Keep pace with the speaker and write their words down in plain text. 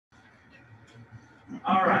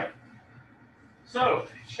All right. So,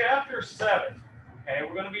 Chapter 7. Okay,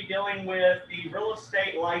 we're going to be dealing with the Real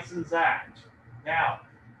Estate License Act. Now,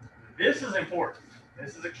 this is important.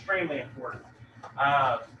 This is extremely important.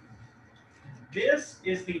 Uh, this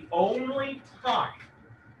is the only time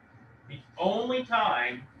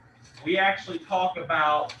we actually talk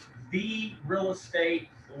about the real estate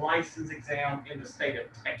license exam in the state of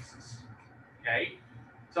Texas. Okay?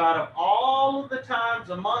 So out of all of the times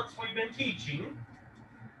and months we've been teaching,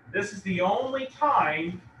 this is the only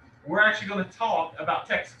time we're actually going to talk about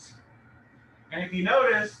Texas. And if you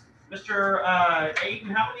notice, Mr.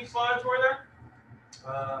 Aiden, how many slides were there?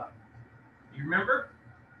 You remember?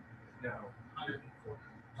 No, 140.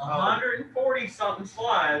 140 something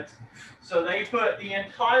slides. So they put the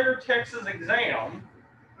entire Texas exam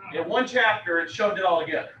in one chapter and shoved it all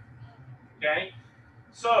together. Okay?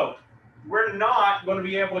 So we're not going to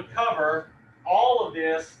be able to cover all of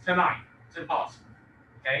this tonight. It's impossible.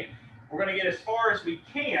 Okay? We're going to get as far as we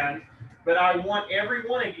can, but I want every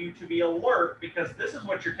one of you to be alert because this is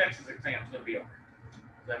what your Texas exam is going to be over.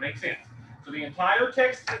 Does that make sense? So the entire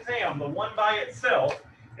Texas exam, the one by itself,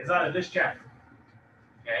 is out of this chapter.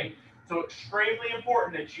 Okay? So extremely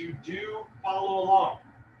important that you do follow along,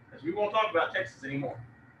 because we won't talk about Texas anymore.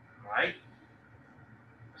 All right?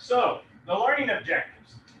 So the learning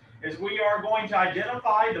objectives is we are going to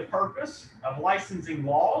identify the purpose of licensing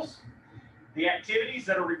laws, the activities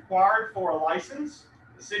that are required for a license,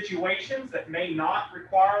 the situations that may not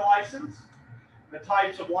require a license, the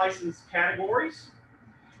types of license categories.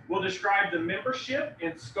 We'll describe the membership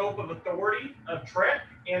and scope of authority of TREC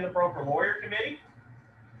and the Broker Lawyer Committee.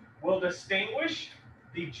 We'll distinguish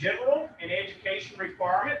the general and education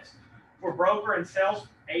requirements for broker and sales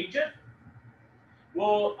agent.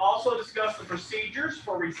 We'll also discuss the procedures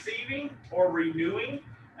for receiving or renewing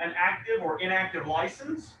an active or inactive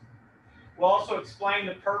license. We'll also explain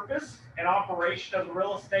the purpose and operation of the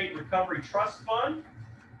Real Estate Recovery Trust Fund.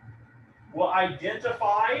 We'll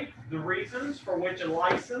identify the reasons for which a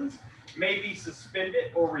license may be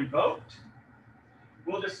suspended or revoked.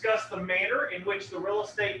 We'll discuss the manner in which the Real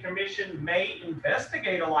Estate Commission may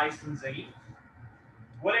investigate a licensee,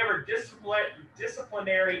 whatever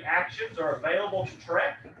disciplinary actions are available to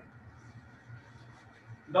TREC.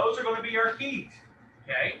 Those are going to be our keys,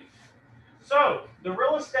 okay? So, the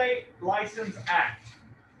Real Estate License Act.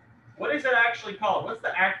 What is it actually called? What's the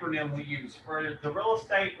acronym we use for the Real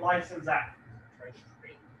Estate License Act?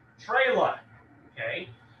 TRELA, okay?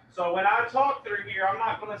 So when I talk through here, I'm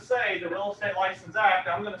not going to say the Real Estate License Act,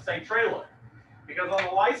 I'm going to say TRELA. Because on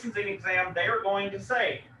the licensing exam, they are going to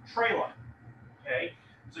say TRELA, okay?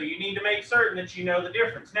 So you need to make certain that you know the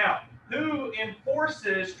difference. Now, who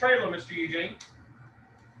enforces TRELA, Mr. Eugene?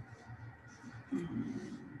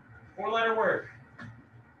 Four-letter word.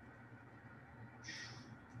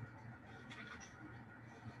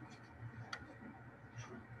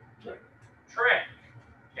 TREC,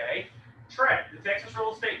 okay? TREC, the Texas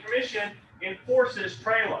Real Estate Commission, enforces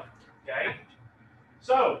TRELA, okay?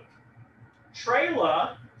 So,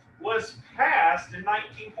 TRELA was passed in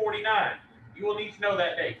 1949. You will need to know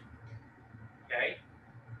that date, okay?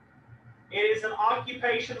 It is an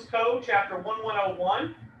Occupations Code, Chapter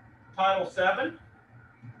 1101, Title 7.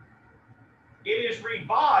 It is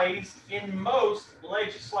revised in most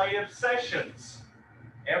legislative sessions.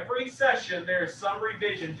 Every session, there is some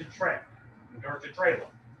revision to TREC, or to TRELA.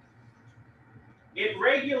 It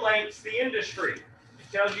regulates the industry.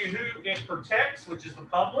 It tells you who it protects, which is the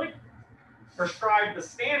public, prescribe the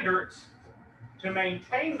standards, to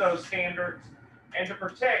maintain those standards, and to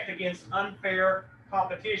protect against unfair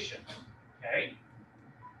competition. Okay?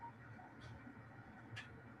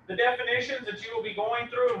 The definitions that you will be going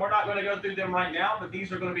through, and we're not going to go through them right now, but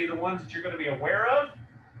these are going to be the ones that you're going to be aware of,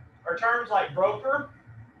 are terms like broker,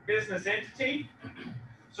 business entity,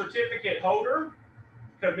 certificate holder,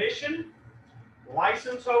 commission,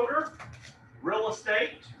 license holder, real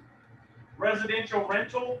estate, residential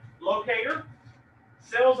rental locator,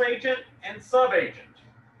 sales agent, and sub-agent.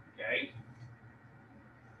 Okay?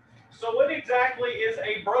 So what exactly is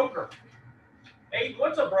a broker? Hey,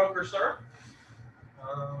 what's a broker, sir?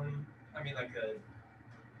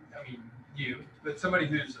 But somebody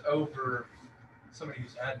who's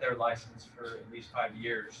had their license for at least 5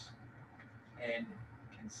 years and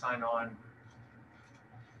can sign on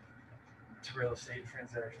to real estate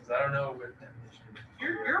transactions. I don't know what definition.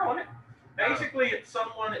 You're on it. Basically, it's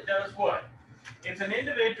someone that does what? It's an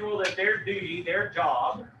individual that their duty, their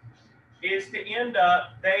job, is to end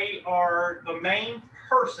up, they are the main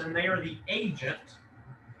person, they are the agent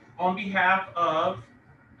on behalf of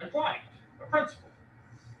a client, a principal.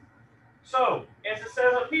 So, as it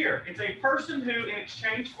says up here, it's a person who, in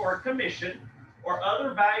exchange for a commission or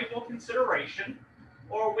other valuable consideration,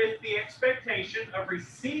 or with the expectation of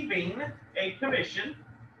receiving a commission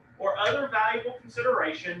or other valuable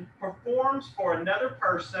consideration, performs for another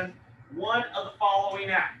person one of the following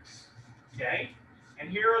acts. Okay? And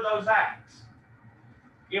here are those acts.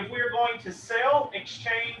 If we are going to sell,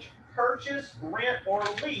 exchange, purchase, rent, or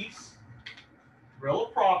lease real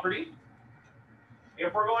property,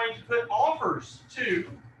 if we're going to put offers to,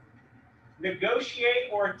 negotiate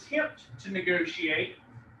or attempt to negotiate,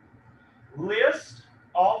 list,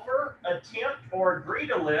 offer, attempt, or agree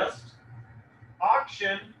to list,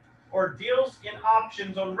 auction, or deals in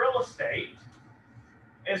options on real estate,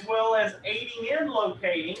 as well as aiding in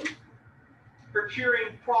locating,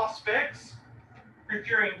 procuring prospects,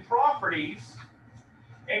 procuring properties,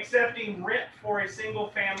 accepting rent for a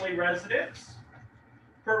single-family residence,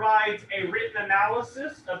 provides a written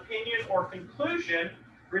analysis, opinion, or conclusion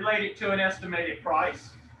related to an estimated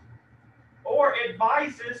price, or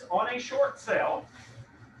advises on a short sale,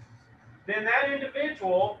 then that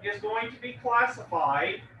individual is going to be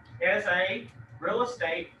classified as a real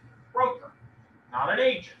estate broker, not an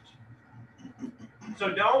agent.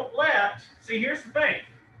 So don't see, here's the thing.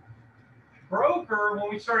 Broker,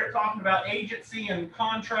 when we started talking about agency and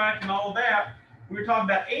contract and all of that, we were talking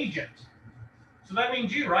about agent. So that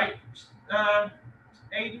means you, right?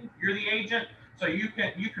 Aiden, you're the agent, so you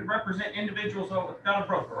could represent individuals without a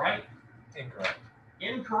broker, right? Incorrect.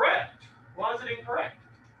 Incorrect. Why is it incorrect?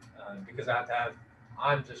 Because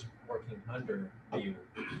I'm just working under you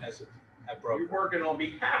as a broker. You're working on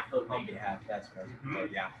behalf of me. On behalf, that's right. So,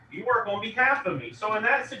 yeah. You work on behalf of me. So in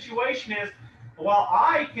that situation is, while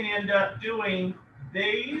I can end up doing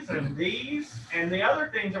these and the other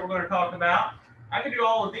things that we're going to talk about, I can do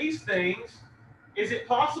all of these things. Is it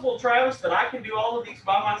possible, Travis, that I can do all of these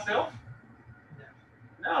by myself?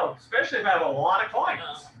 No, especially if I have a lot of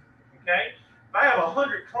clients. Okay? If I have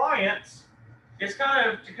 100 clients, it's kind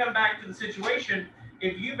of to come back to the situation.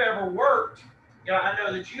 If you've ever worked, I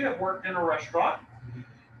know that you have worked in a restaurant.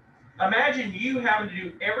 Imagine you having to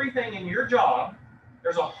do everything in your job.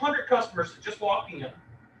 There's 100 customers that just walked in,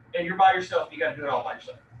 and you're by yourself. You got to do it all by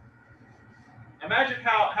yourself. Imagine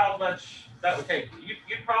how much that would take.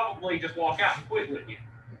 You'd probably just walk out and quit, wouldn't you?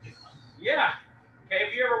 Yeah. Okay.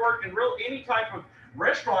 If you ever worked in any type of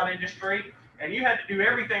restaurant industry, and you had to do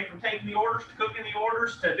everything from taking the orders to cooking the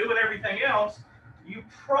orders to doing everything else, you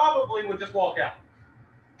probably would just walk out.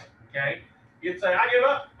 Okay. You'd say, I give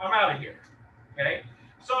up. I'm out of here. Okay.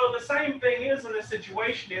 So the same thing is in this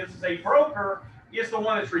situation is a broker is the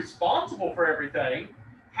one that's responsible for everything.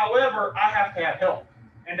 However, I have to have help.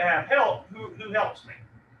 And to have help, who helps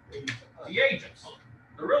me? The agents.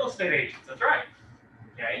 The real estate agents. That's right.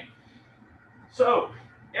 Okay. So,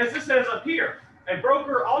 as this says up here, a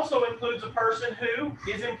broker also includes a person who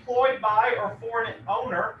is employed by or for an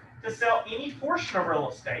owner to sell any portion of real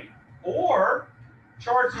estate, or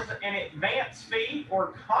charges an advance fee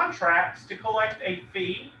or contracts to collect a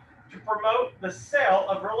fee to promote the sale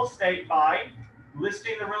of real estate by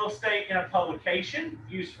listing the real estate in a publication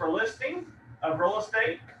used for listing of real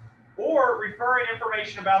estate, or referring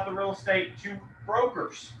information about the real estate to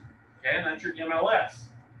brokers. Okay, and that's your MLS.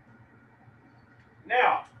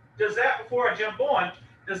 Now, before I jump on,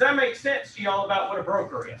 does that make sense to y'all about what a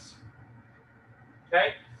broker is?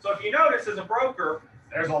 Okay, so if you notice as a broker,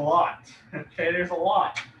 there's a lot. Okay, there's a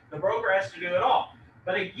lot. The broker has to do it all.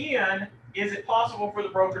 But again, is it possible for the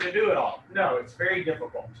broker to do it all? No, it's very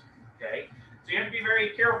difficult. Okay, so you have to be very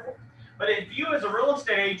careful. But if you as a real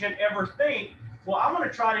estate agent ever think, well, I'm going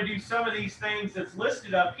to try to do some of these things that's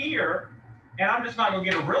listed up here, and I'm just not going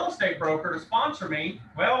to get a real estate broker to sponsor me,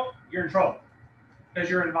 well, you're in trouble because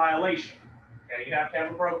you're in violation. Okay, you have to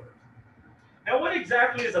have a broker. Now, what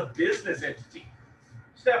exactly is a business entity?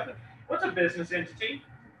 Stephanie, what's a business entity?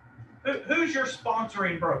 Who's your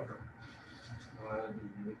sponsoring broker?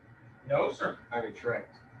 No, sir. I'm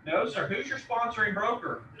incorrect. No, sir. Who's your sponsoring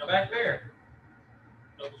broker? Back there.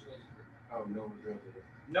 Oh, Nobles Realty.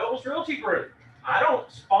 Nobles Realty Group. I don't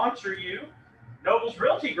sponsor you. Nobles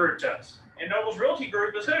Realty Group does. And Nobles Realty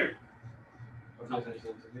Group is who? A business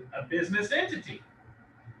entity. A business entity.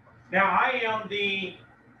 Now, I am the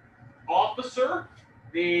officer,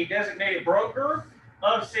 the designated broker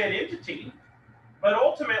of said entity, but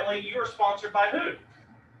ultimately you are sponsored by who?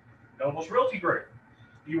 Nobles Realty Group.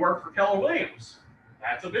 You work for Keller Williams.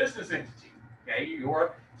 That's a business entity. Okay, you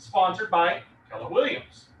are sponsored by Keller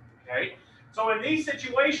Williams. Okay, so in these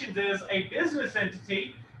situations, is a business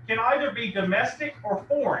entity can either be domestic or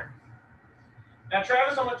foreign. Now,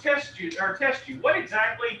 Travis, I'm going to test you. What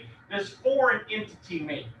exactly does foreign entity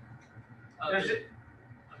mean? Does it,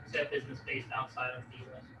 Is that business based outside of the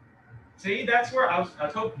U.S.? see, that's where I was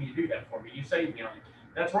hoping you'd do that for me. You saved me on it.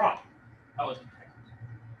 That's wrong. I was in Texas.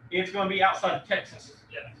 It's going to be outside of Texas.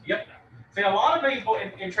 Yeah. Yep. See, a lot of people,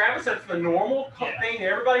 and Travis, that's the normal thing that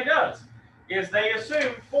everybody does, is they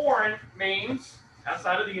assume foreign means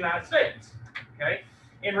outside of the United States. Okay?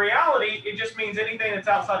 In reality, it just means anything that's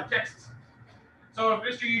outside of Texas. So if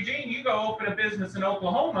Mr. Eugene, you go open a business in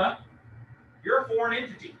Oklahoma, you're a foreign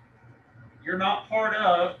entity. You're not part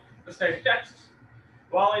of the state of Texas.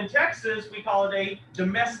 While in Texas, we call it a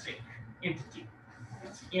domestic entity.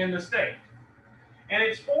 It's in the state. And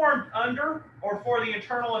it's formed under or for the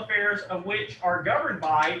internal affairs of which are governed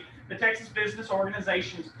by the Texas Business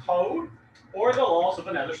Organizations Code or the laws of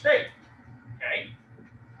another state. Okay?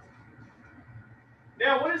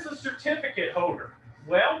 Now, what is a certificate holder?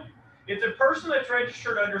 Well, it's a person that's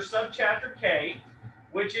registered under subchapter K,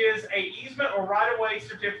 which is a easement or right-of-way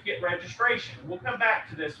certificate registration. We'll come back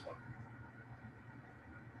to this one.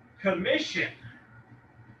 Commission.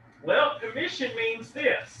 Well, commission means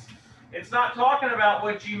this. It's not talking about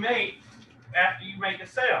what you make after you make a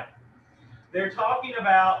sale. They're talking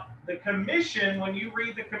about the commission. When you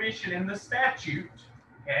read the commission in the statute,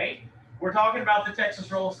 okay, we're talking about the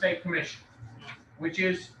Texas Real Estate Commission, which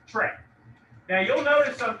is TREC. Now, you'll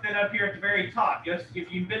notice something up here at the very top. Just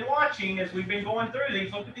if you've been watching as we've been going through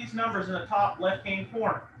these, look at these numbers in the top left-hand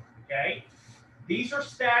corner, okay? These are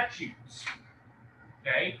statutes,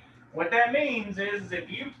 okay? What that means is if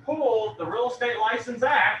you pull the Real Estate License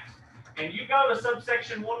Act and you go to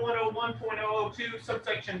subsection 1101.002,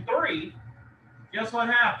 subsection 3, guess what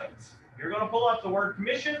happens? You're going to pull up the word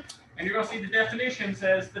commission, and you're going to see the definition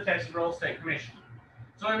says the Texas Real Estate Commission.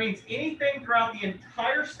 So that means anything throughout the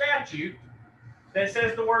entire statute that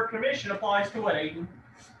says the word commission applies to what, Aiden?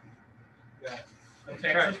 Yeah. The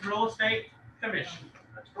Texas Real Estate Commission.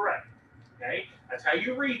 That's correct. Okay? That's how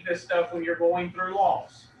you read this stuff when you're going through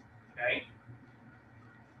laws. Okay?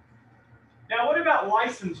 Now, what about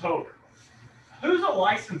license holder? Who's a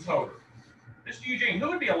license holder? Mr. Eugene, who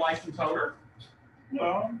would be a license holder?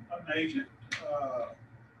 Well, an agent, I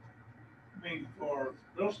mean, for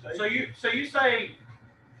real estate. So you say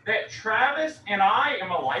that Travis and I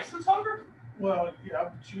am a license holder? Well, yeah,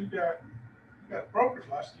 but you got a broker's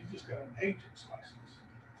license, you just got an agent's license.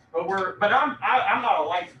 But I'm not a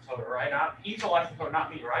license holder, right? He's a license holder,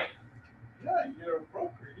 not me, right? Yeah, you're a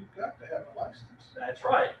broker, you've got to have a license. That's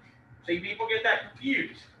right. See, people get that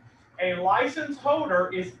confused. A license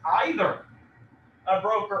holder is either a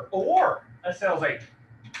broker or a sales agent.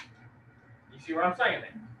 You see what I'm saying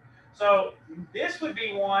then? So this would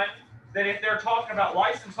be one that if they're talking about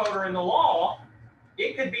license holder in the law,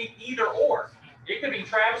 it could be either or. It could be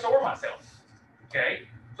Travis or myself. Okay?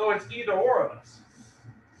 So it's either or of us.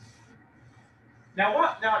 Now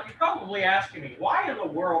you're probably asking me, why in the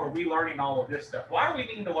world are we learning all of this stuff? Why are we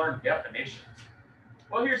needing to learn definitions?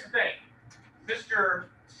 Well, here's the thing. Mr.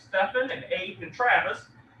 Stephen and Aiden and Travis,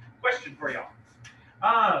 question for y'all.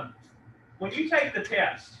 When you take the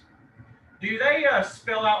test, do they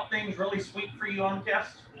spell out things really sweet for you on the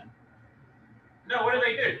test? No, what do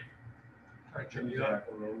they do? Try to trip you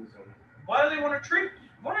up. Why do they want to trick you?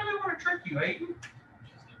 Why do they want to trick you, Aiden?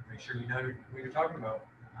 Make sure you know what you're talking about.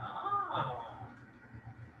 Ah.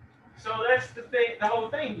 So that's the thing, the whole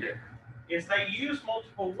thing here, is they use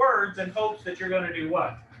multiple words in hopes that you're going to do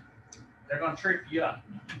what? They're going to trip you up.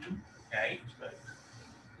 Okay?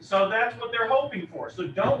 So that's what they're hoping for. So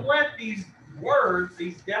don't let these words,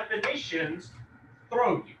 these definitions,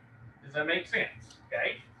 throw you. Does that make sense?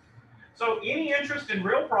 Okay? So any interest in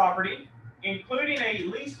real property, including a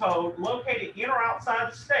leasehold located in or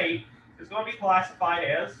outside the state, is going to be classified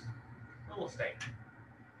as real estate.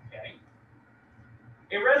 Okay?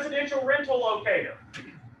 A residential rental locator.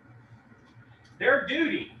 Their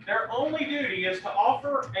only duty is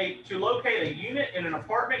to locate a unit in an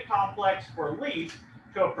apartment complex for lease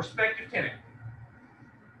to a prospective tenant.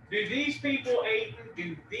 Do these people, Aiden,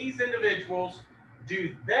 do these individuals,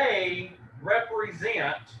 do they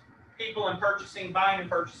represent people in buying and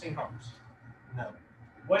purchasing homes? No.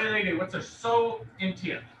 What do they do? What's their sole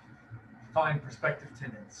intent? Find prospective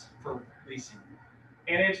tenants for leasing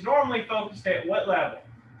And it's normally focused at what level?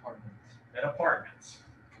 apartments. At apartments.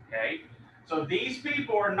 Okay? So these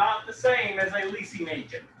people are not the same as a leasing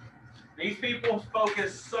agent. These people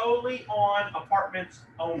focus solely on apartments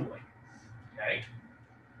only. Okay?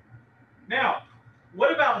 Now,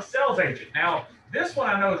 what about a sales agent? Now, this one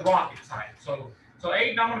I know is rocket science. So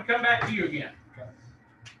Aiden, I'm going to come back to you again.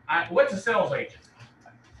 Okay. What's a sales agent?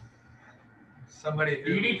 Somebody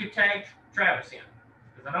Do you need to tag Travis in?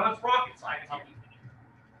 Because I know it's rocket science.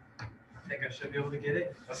 think I should be able to get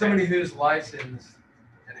it. Okay. Somebody who's licensed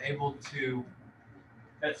and able to,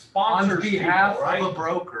 That on sponsors behalf people, right? of a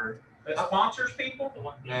broker. That sponsors people? The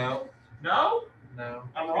one- No, No? no,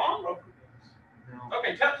 I'm wrong? no.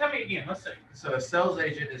 Okay, tell me again. Let's see. So a sales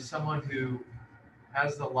agent is someone who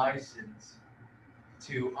has the license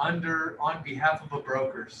to on behalf of a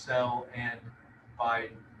broker, sell and buy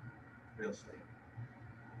real estate.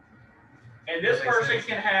 And this That makes person sense.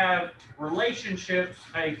 can have relationships,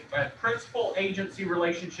 a principal agency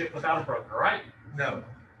relationship without a broker, right? No,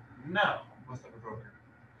 No. what's up a broker?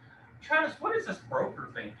 Travis, what is this broker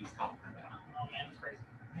thing he's talking about? Oh man, it's crazy.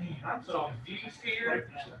 Man, I'm so confused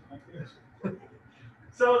here. Yeah.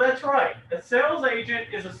 So that's right. A sales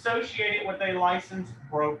agent is associated with a licensed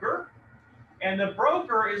broker, and the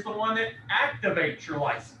broker is the one that activates your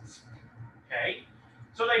license. Okay?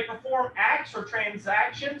 So they perform acts or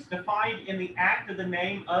transactions defined in the act of the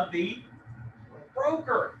name of the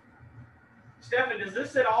broker. Stefan, does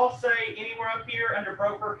this at all say anywhere up here under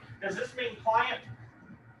broker? Does this mean client?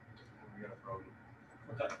 We got a problem.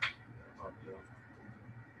 What's that?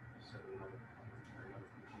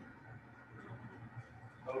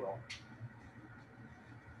 Hold on.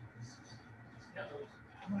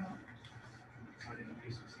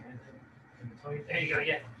 There you go,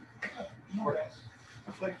 yeah.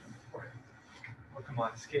 Oh, come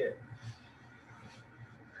on, skip.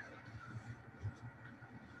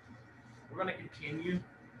 We're going to continue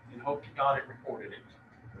and hope to God it recorded it.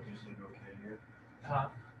 Huh?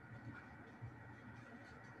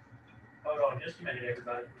 Hold on just a minute,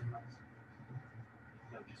 everybody.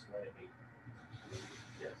 No, just let it be.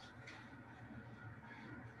 Yes.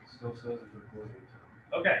 Still says it's recording.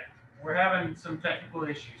 Okay, we're having some technical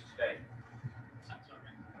issues today. Sounds all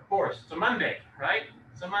right. Of course, it's a Monday, right?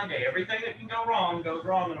 It's a Monday. Everything that can go wrong goes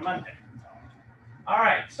wrong on a Monday. All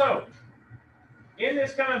right, so in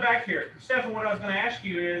this coming back here, Stefan, what I was going to ask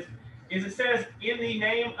you is it says in the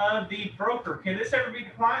name of the broker. Can this ever be the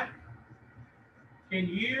client? Can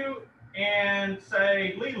you and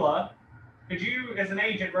say Leela, could you as an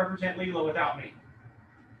agent represent Leela without me?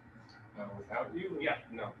 Without you? Yeah.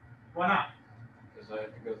 No, Why not? because I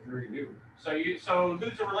have to go through you. So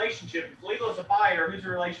who's the relationship? If Leela's a buyer, who's the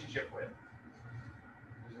relationship with?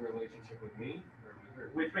 Who's the relationship with me or with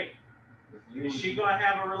her? With me. With you? Is she going to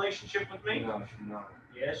have a relationship with me? No, she's not.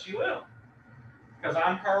 Yes, she will. Because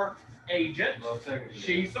I'm her agent. Well, technically.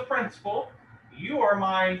 She's the principal. You are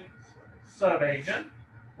my sub-agent,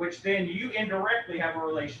 which then you indirectly have a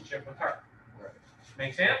relationship with her. Right.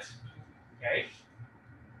 Make sense? Okay.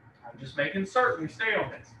 I'm just making certain we stay on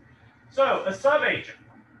this. So a sub-agent,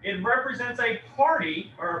 it represents a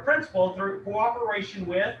party or a principal through cooperation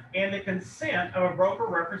with and the consent of a broker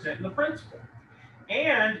representing the principal,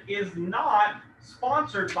 and is not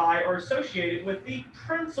sponsored by or associated with the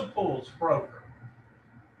principal's broker.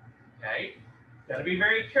 Okay, got to be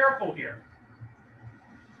very careful here.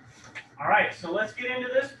 All right, so let's get into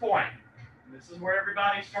this point. This is where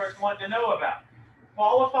everybody starts wanting to know about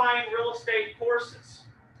qualifying real estate courses.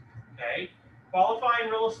 Okay, qualifying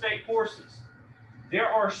real estate courses. There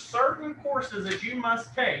are certain courses that you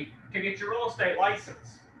must take to get your real estate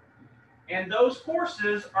license. And those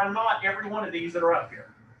courses are not every one of these that are up here.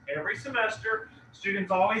 Every semester, students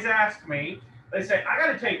always ask me, they say, I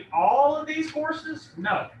got to take all of these courses?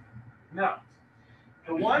 No, no.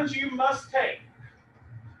 The ones you must take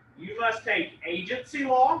agency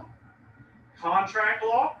law, contract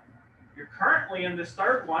law. You're currently in this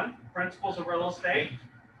third one, principles of real estate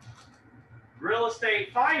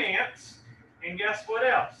finance, and guess what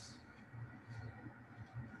else?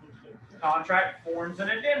 Contract forms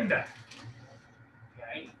and addenda.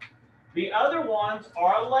 Okay. The other ones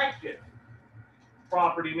are elective.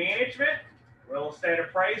 Property management, real estate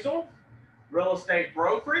appraisal, real estate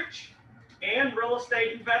brokerage, and real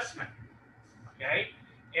estate investment. Okay.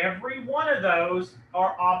 Every one of those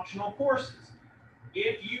are optional courses.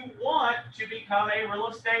 If you want to become a real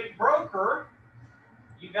estate broker,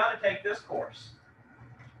 you got to take this course.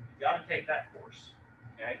 You got to take that course.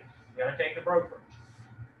 Okay? You got to take the brokerage.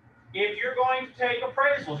 If you're going to take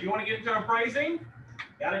appraisals, you want to get into appraising, you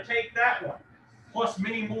got to take that one, plus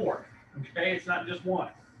many more. Okay? It's not just one.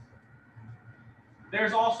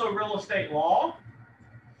 There's also real estate law,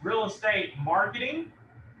 real estate marketing,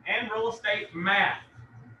 and real estate math.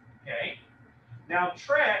 Okay? Now,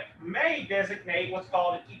 TREC may designate what's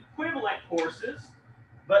called equivalent courses,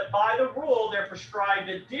 but by the rule, they're prescribed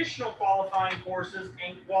additional qualifying courses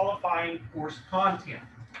and qualifying course content.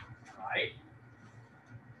 All right?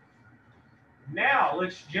 Now,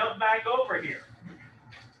 let's jump back over here.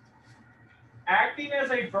 Acting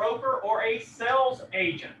as a broker or a sales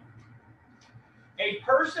agent. A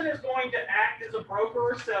person is going to act as a broker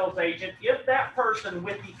or sales agent if that person,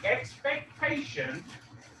 with the expectation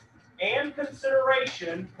and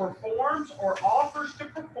consideration, performs or offers to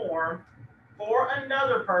perform for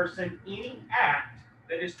another person any act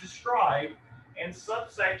that is described in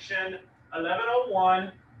subsection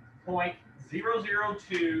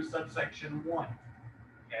 1101.002 subsection 1,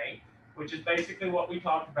 okay, which is basically what we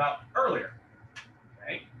talked about earlier,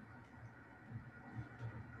 okay.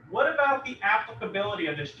 What about the applicability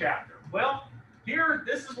of this chapter? Well, here,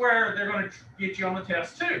 this is where they're going to get you on the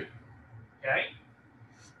test too, okay.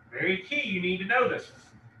 Very key, you need to know this.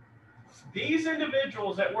 These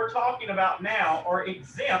individuals that we're talking about now are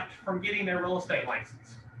exempt from getting their real estate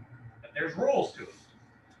license. But there's rules to it.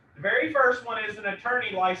 The very first one is an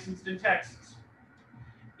attorney licensed in Texas.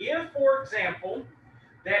 If, for example,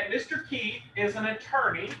 that Mr. Keith is an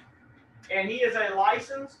attorney and he is a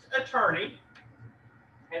licensed attorney,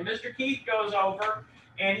 and Mr. Keith goes over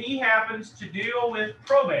and he happens to deal with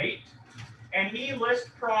probate and he lists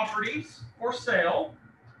properties for sale,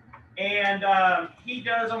 and he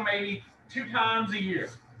does them maybe 2 times a year,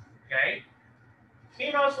 okay?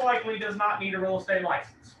 He most likely does not need a real estate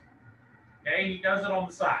license, okay? He does it on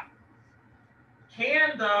the side.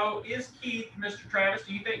 Is Keith, Mr. Travis,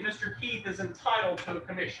 do you think Mr. Keith is entitled to a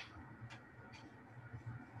commission?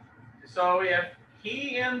 So if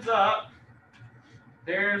he ends up,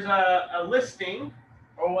 there's a listing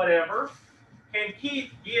or whatever, can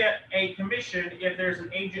Keith get a commission if there's an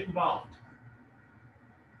agent involved?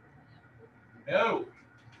 No.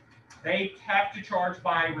 They have to charge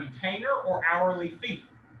by retainer or hourly fee,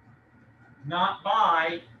 not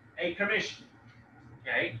by a commission,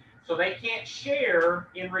 okay? So they can't share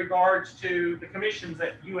in regards to the commissions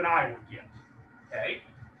that you and I would get, okay?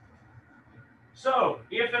 So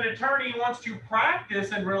if an attorney wants to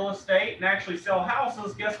practice in real estate and actually sell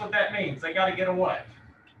houses, guess what that means? They got to get a what?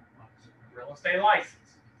 Real estate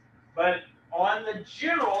license. But on the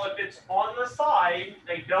general, if it's on the side,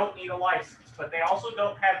 they don't need a license, but they also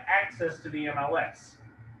don't have access to the MLS.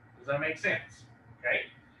 Does that make sense? Okay.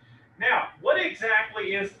 Now, what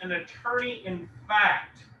exactly is an attorney in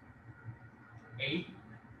fact? I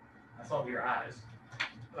saw your eyes.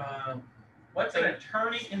 What's an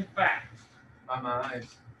attorney in fact? By my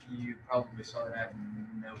eyes, you probably saw that. I have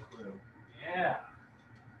no clue. Yeah.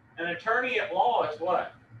 An attorney at law is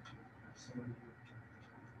what? Someone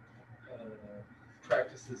who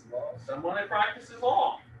practices law. Someone that practices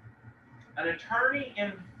law. An attorney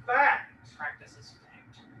in fact Practices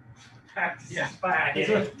fact. practices Yeah. I fact. did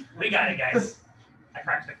it. We got it, guys. I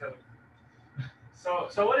cracked the code. So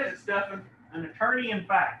what is it, Stephen? An attorney in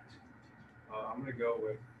fact. I'm gonna go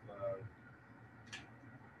with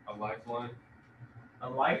a lifeline. A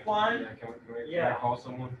lifeline. Yeah, can I Yeah. call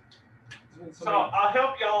someone? So I'll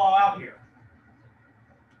help y'all all out here.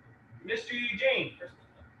 Mr. Eugene,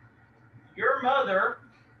 your mother,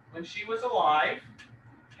 when she was alive,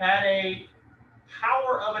 had a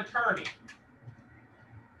power of attorney.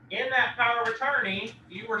 In that power of attorney,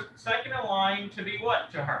 you were second in line to be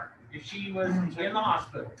what to her if she was in the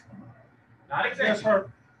hospital? Not I guess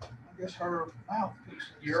executive. her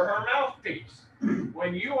mouthpiece. You're her mouthpiece.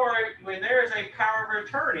 When there is a power of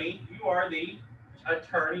attorney, you are the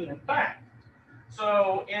attorney in fact.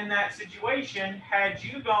 So in that situation, had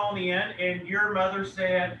you gone in and your mother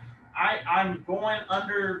said, I'm going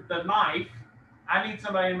under the knife, I need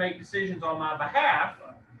somebody to make decisions on my behalf,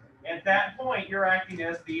 at that point, you're acting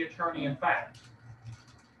as the attorney in fact.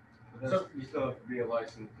 But you still have to be a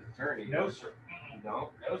licensed attorney. No, sir. You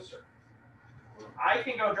don't? No, sir. I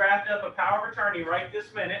can go draft up a power of attorney right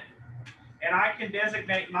this minute, and I can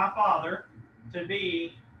designate my father to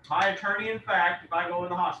be my attorney in fact if I go in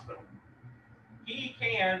the hospital. He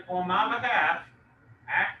can, on my behalf,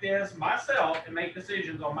 act as myself and make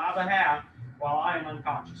decisions on my behalf while I am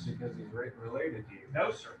unconscious. Because he's related to you.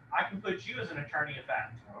 No, sir. I can put you as an attorney in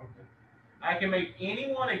fact. Okay. I can make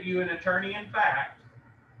any one of you an attorney in fact.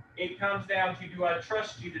 It comes down to, do I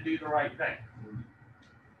trust you to do the right thing?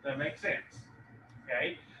 That makes sense.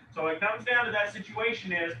 Okay? So it comes down to that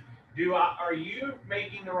situation is, are you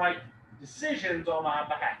making the right decisions on my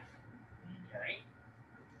behalf? Okay?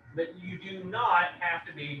 But you do not have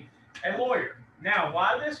to be a lawyer. Now,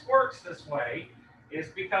 why this works this way is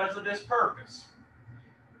because of this purpose.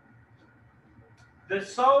 The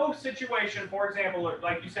sole situation, for example,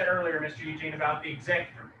 like you said earlier, Mr. Eugene, about the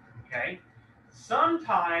executor, okay?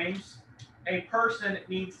 Sometimes a person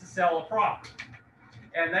needs to sell a property,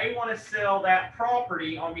 and they want to sell that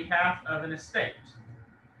property on behalf of an estate.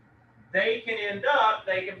 They can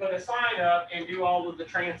put a sign up and do all of the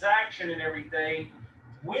transaction and everything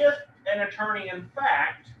with an attorney in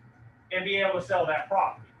fact, and be able to sell that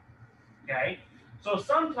property. Okay? So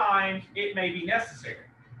sometimes it may be necessary.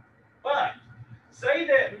 But say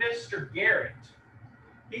that Mr. Garrett,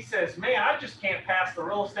 he says, man, I just can't pass the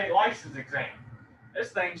real estate license exam.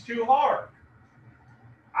 This thing's too hard.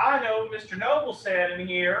 I know Mr. Noble said in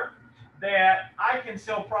here that I can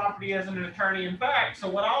sell property as an attorney in fact. So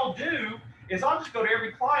what I'll do is I'll just go to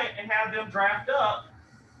every client and have them draft up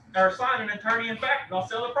or sign an attorney in fact, and I'll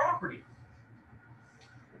sell the property.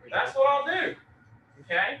 That's what I'll do.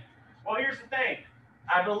 Okay? Well, here's the thing.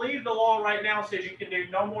 I believe the law right now says you can do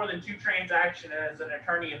no more than 2 transactions as an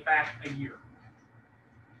attorney in fact a year.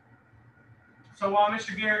 So while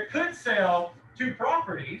Mr. Garrett could sell 2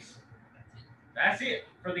 properties, that's it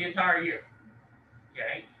for the entire year.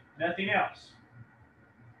 Okay? Nothing else.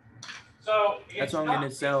 So That's why I'm going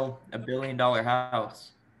to sell a $1 billion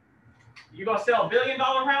house. You gonna sell $1 billion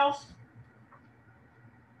house?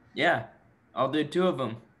 Yeah, I'll do 2 of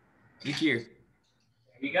them each year.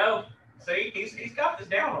 There you go. See, he's got this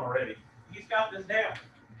down already. He's got this down.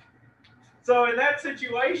 So in that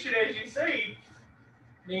situation, as you see,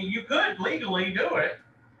 I mean, you could legally do it,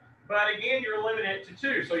 but again, you're limited to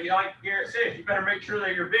 2. So you, like Garrett says, you better make sure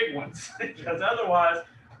they're your big ones, because otherwise,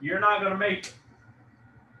 you're not going to make it.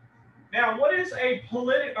 Now, what is a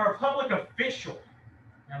public official?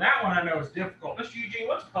 Now that one I know is difficult. Mr. Eugene,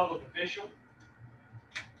 what's a public official?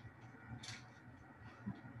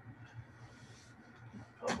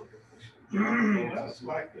 That's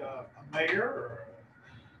like a mayor or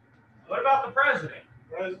What about the president?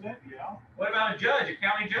 a president, yeah. What about a judge, a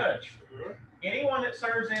county judge? Sure. Anyone that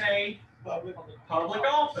serves in a Public. public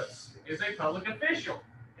office is a public official,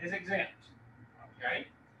 is exempt. Okay?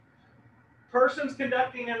 Persons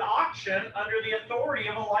conducting an auction under the authority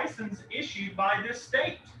of a license issued by this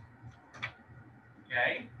state.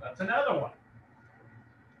 Okay, that's another one.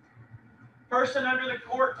 Person under the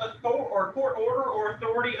court order or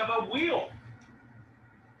authority of a will.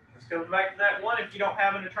 This goes back to that one. If you don't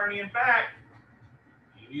have an attorney in fact,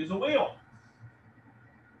 you use a will.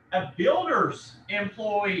 A builder's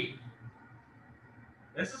employee.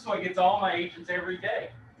 This is what gets all my agents every day.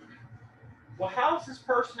 Well, how is this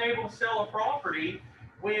person able to sell a property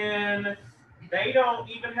when they don't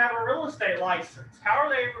even have a real estate license? How are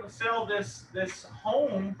they able to sell this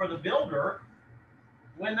home for the builder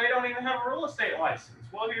when they don't even have a real estate license?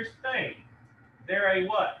 Well, here's the thing. They're a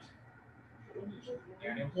what?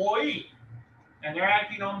 They're an employee. And they're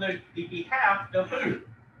acting on the behalf of who?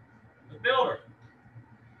 The builder.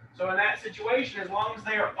 So in that situation, as long as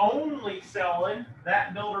they are only selling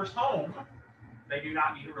that builder's home, they do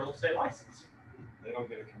not need a real estate license. They don't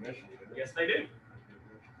get a commission. Do they? Yes, they do.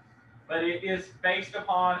 But it is based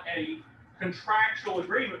upon a contractual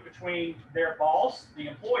agreement between their boss, the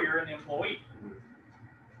employer, and the employee.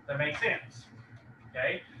 That makes sense.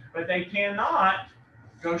 Okay? But they cannot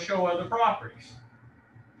go show other properties.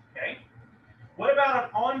 Okay? What about an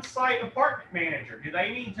on-site apartment manager? Do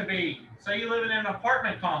they need to be, say you live in an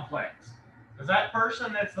apartment complex, does that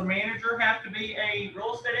person that's the manager have to be a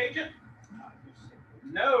real estate agent?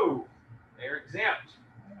 No, they're exempt.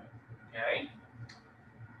 Okay?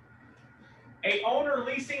 A owner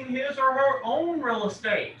leasing his or her own real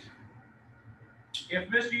estate. If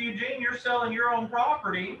Mr. Eugene, you're selling your own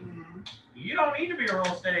property, you don't need to be a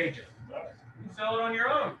real estate agent. You can sell it on your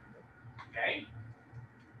own. Okay?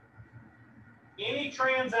 Any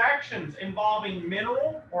transactions involving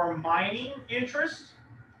mineral or mining interests,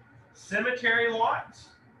 cemetery lots,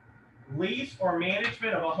 lease or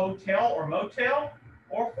management of a hotel or motel,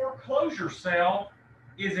 or foreclosure sale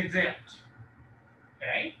is exempt.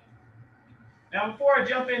 Okay? Now, before I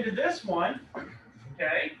jump into this one,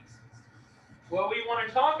 okay, what we want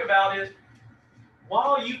to talk about is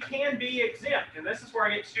while you can be exempt, and this is where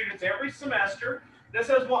I get students every semester that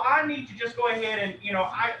says, well, I need to just go ahead and,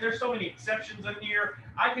 there's so many exceptions in here.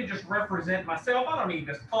 I can just represent myself. I don't need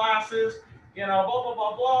this classes, blah, blah,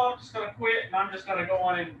 blah, blah. I'm just going to quit and I'm just going to go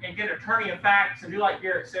on and get an attorney of facts and do like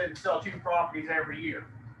Garrett said and sell 2 properties every year.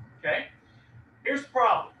 Okay? Here's the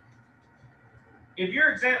problem. If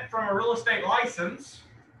you're exempt from a real estate license,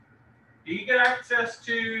 do you get access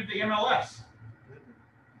to the MLS?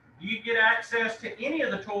 Do you get access to any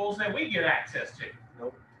of the tools that we get access to?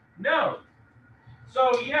 Nope. No.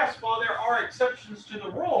 So yes, while there are exceptions to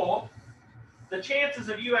the rule, the chances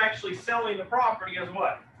of you actually selling the property is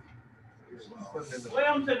what?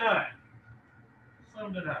 Slim to none.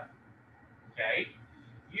 Slim to none. Okay?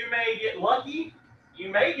 You may get lucky, you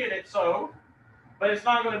may get it sold, but it's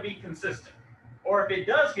not going to be consistent. Or if it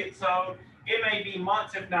does get sold, it may be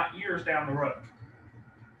months, if not years down the road.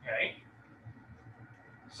 Okay?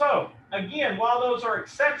 So, again, while those are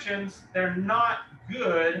exceptions, they're not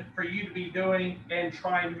good for you to be doing and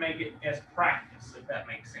trying to make it as practice, if that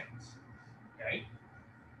makes sense. Okay.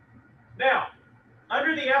 Now,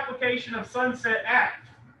 under the application of Sunset Act,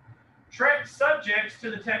 TREC subjects to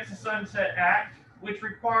the Texas Sunset Act, which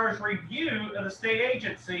requires review of the state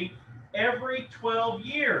agency every 12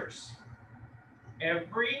 years.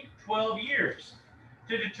 Every 12 years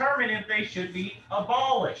to determine if they should be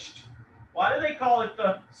abolished. Why do they call it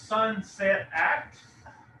the Sunset Act?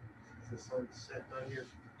 The sun's setting on here.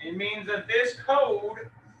 It means that this code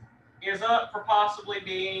is up for possibly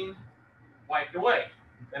being wiped away.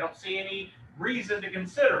 They don't see any reason to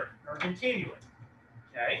consider it or continue it.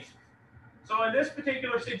 Okay? So in this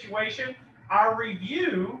particular situation, our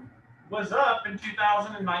review was up in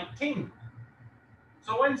 2019.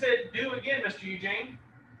 So when's it due again, Mr. Eugene?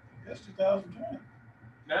 That's 2020.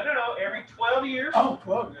 No. Every 12 years. Oh,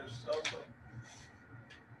 12 years, okay.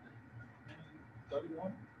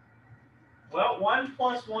 31? Well, 1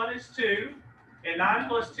 plus 1 is 2, and 9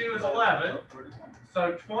 plus 2 is 11. 31.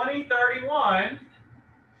 So 2031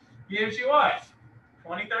 gives you what?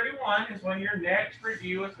 2031 is when your next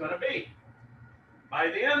review is going to be. By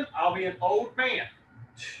then, I'll be an old man.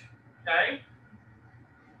 Okay?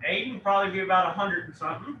 Aiden will probably be about 100 and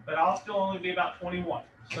something, but I'll still only be about 21.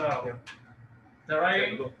 So, is that right,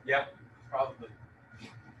 Aiden? Yeah, probably.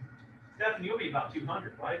 Stephen, you'll be about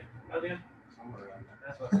 200, right? By then? Somewhere around there.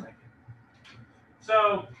 That's what I was thinking.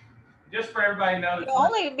 So, just for everybody to know, It'll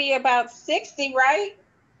only be about 60, right?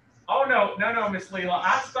 oh no, Miss Leela,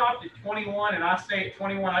 I stopped at 21 and I stay at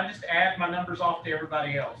 21. I just add my numbers off to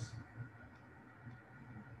everybody else.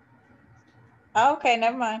 Okay,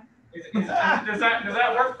 never mind. Does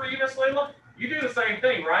that work for you, Miss Leela? You do the same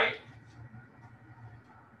thing, right?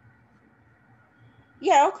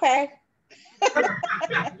 Yeah, okay.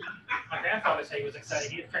 My grandfather said he was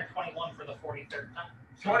excited. He had turned 21 for the 43rd time.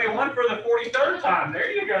 21 for the 43rd time.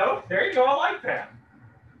 There you go. I like that.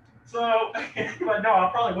 So, but no, I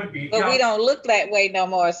probably would be. But we don't look that way no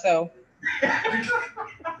more, so. Hey,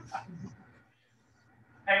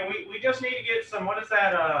 we just need to get some, what is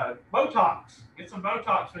that, Botox. Get some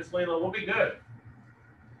Botox, Miss Leela. We'll be good.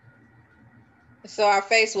 So our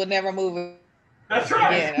face will never move That's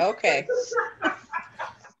right. again, okay.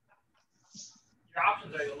 Your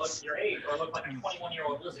options are to look your age or look like a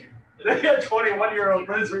 21-year-old lizard. 21-year-old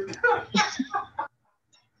lizard.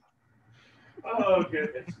 Oh,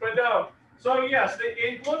 goodness. But no. So, yes,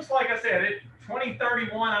 it looks like I said,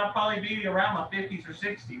 2031, I'll probably be around my 50s or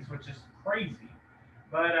 60s, which is crazy.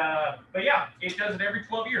 But yeah, it does it every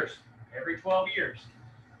 12 years. Every 12 years.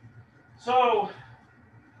 So,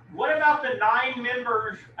 what about the 9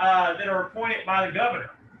 members that are appointed by the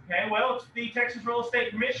governor? Okay, well, it's the Texas Real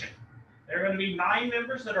Estate Commission. There are going to be 9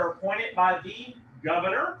 members that are appointed by the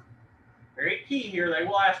governor. Very key here, they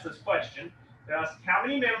will ask this question. They ask how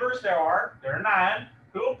many members there are. There are 9.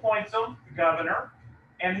 Who appoints them? The governor.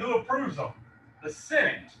 And who approves them? The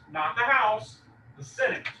Senate, not the House, the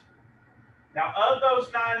Senate. Now, of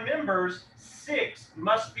those 9 members, 6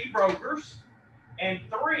 must be brokers, and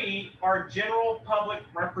 3 are general public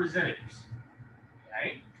representatives.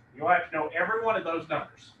 Okay? You'll have to know every one of those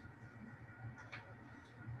numbers.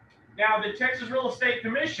 Now, the Texas Real Estate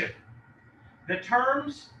Commission, the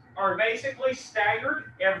terms are basically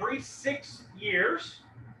staggered every 6 years.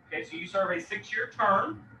 Okay, so you serve a 6-year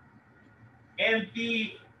term, and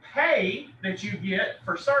the pay that you get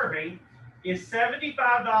for serving is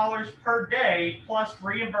 $75 per day plus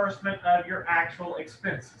reimbursement of your actual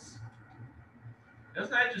expenses.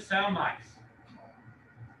 Doesn't that just sound nice?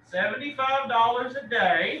 $75 a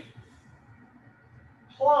day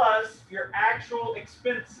plus your actual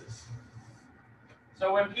expenses.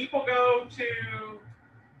 So when people go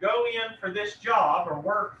in for this job or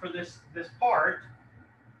work for this part,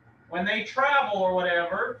 when they travel or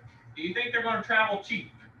whatever, do you think they're going to travel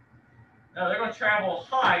cheap? No, they're going to travel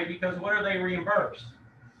high because what are they reimbursed?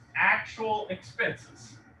 Actual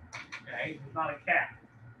expenses. Okay, there's not a cap.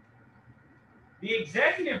 The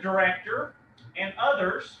executive director and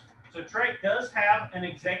others, so TREC does have an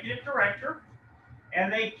executive director,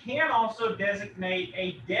 and they can also designate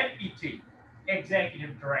a deputy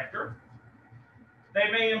executive director. They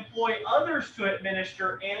may employ others to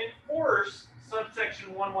administer and enforce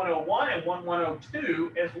subsection 1101 and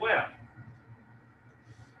 1102 as well.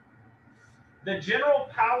 The general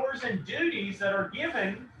powers and duties that are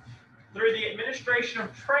given through the administration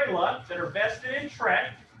of TRELA that are vested in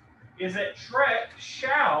TREC is that TREC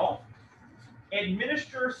shall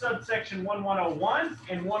administer subsection 1101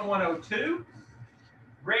 and 1102,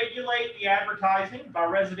 regulate the advertising by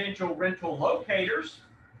residential rental locators,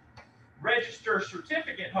 register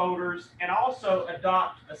certificate holders, and also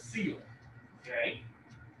adopt a seal. Okay.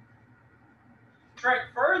 Trek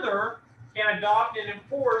further can adopt and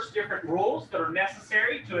enforce different rules that are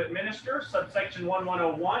necessary to administer subsection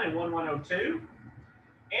 1101 and 1102.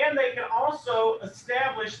 And they can also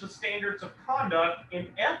establish the standards of conduct and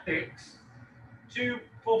ethics to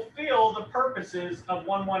fulfill the purposes of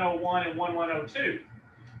 1101 and 1102,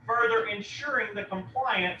 further ensuring the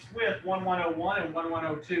compliance with 1101 and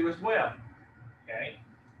 1102 as well. Okay.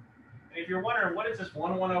 And if you're wondering what is this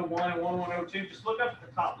 1101 and 1102, just look up at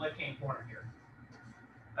the top left-hand corner here.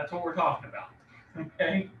 That's what we're talking about.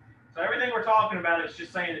 Okay. So everything we're talking about is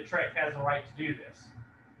just saying that Trek has the right to do this.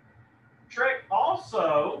 Trek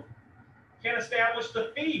also can establish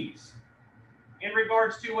the fees in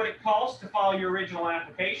regards to what it costs to file your original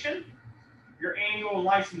application, your annual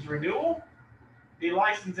license renewal, the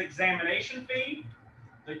license examination fee,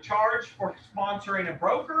 the charge for sponsoring a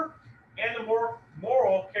broker, and the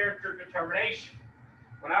moral character determination.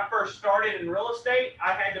 When I first started in real estate,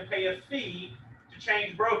 I had to pay a fee to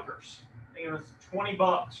change brokers. I think it was $20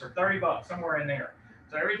 or $30, somewhere in there.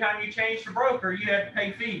 So every time you changed a broker, you had to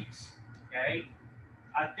pay fees. Okay.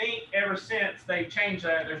 I think ever since they changed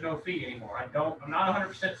that, there's no fee anymore. I'm not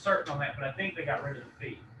 100% certain on that, but I think they got rid of the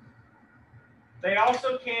fee. They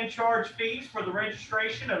also can charge fees for the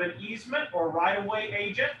registration of an easement or right-of-way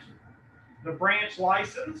agent, the branch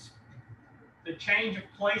license, the change of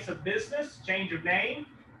place of business, change of name,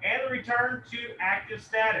 and the return to active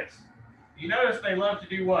status. You notice they love to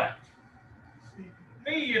do what?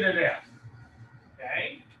 Fee you to death.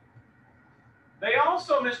 Okay. They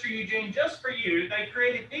also, Mr. Eugene, just for you, they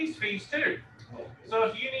created these fees too. So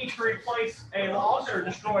if you need to replace a lost or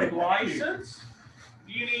destroyed license,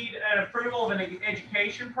 you need an approval of an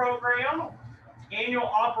education program, annual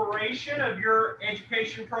operation of your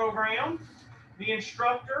education program, the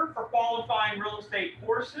instructor for qualifying real estate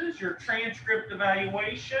courses, your transcript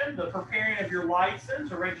evaluation, the preparing of your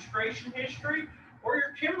license or registration history, or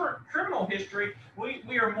your criminal history,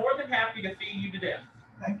 we are more than happy to fee you to death.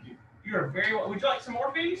 Thank you. You are very well. Would you like some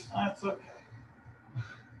more fees? That's okay.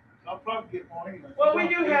 I'll probably get more anyway. Well, we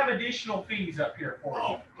do have additional fees up here for you.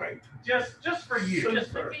 Oh, great. Just for you.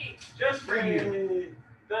 Just the fee. Just for you.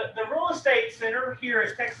 The Real Estate Center here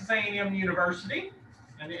at Texas A&M University,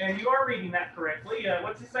 and you are reading that correctly.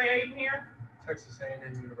 What's it say, Aiden, here? Texas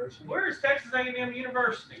A&M University. Where is Texas A&M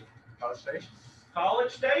University? College Station.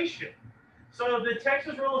 College Station. So the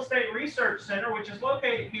Texas Real Estate Research Center, which is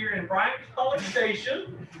located here in Bryant College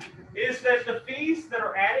Station, is that the fees that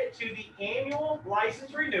are added to the annual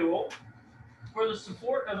license renewal for the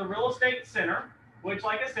support of the Real Estate Center, which,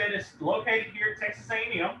 like I said, is located here at Texas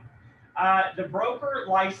A&M. The broker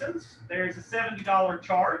license, there's a $70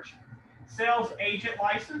 charge. Sales agent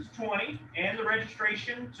license, $20, and the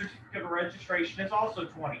registration, certificate of registration is also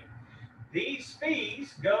 $20. These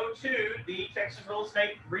fees go to the Texas Real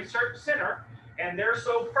Estate Research Center, and their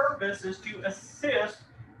sole purpose is to assist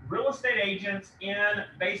real estate agents in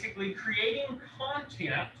basically creating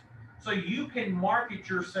content so you can market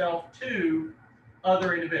yourself to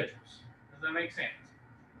other individuals. Does that make sense?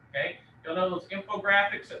 Okay. You'll know those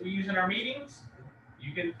infographics that we use in our meetings?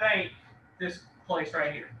 You can thank this place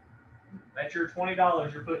right here. That's your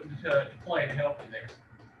 $20 you're putting to play to help you there.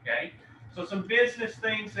 Okay. So some business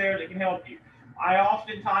things there that can help you. I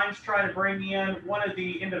oftentimes try to bring in one of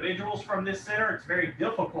the individuals from this center. It's very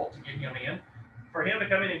difficult to get him in. For him to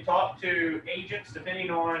come in and talk to agents, depending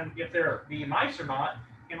on if they're being nice or not,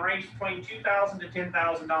 can range between $2,000 to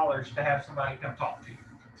 $10,000 to have somebody come talk to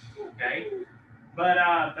you. Okay, but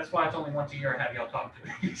that's why it's only once a year I have y'all talk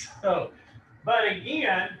to me. So, but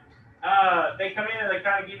again, they come in and they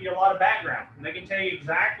kind of give you a lot of background, and they can tell you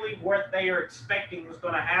exactly what they are expecting is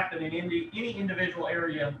going to happen in any individual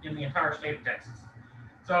area in the entire state of Texas.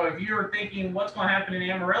 So if you're thinking what's going to happen in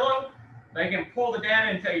Amarillo, they can pull the data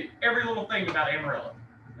and tell you every little thing about Amarillo.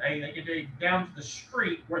 They can tell you down to the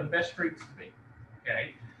street where the best streets to be.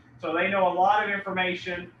 Okay, so they know a lot of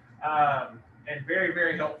information and very,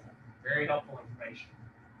 very helpful information.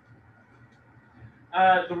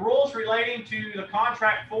 The rules relating to the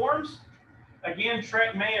contract forms. Again,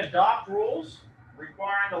 Trek may adopt rules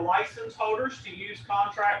requiring the license holders to use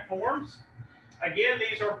contract forms. Again,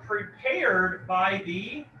 these are prepared by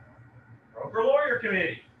the Broker Lawyer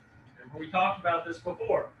Committee. Remember, we talked about this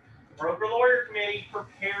before. The Broker Lawyer Committee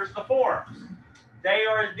prepares the forms. They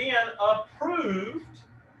are then approved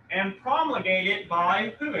and promulgated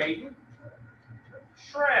by who, Aiden?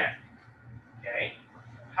 Trek. Okay.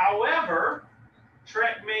 However,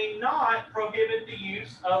 Trek may not prohibit the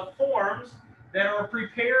use of forms that are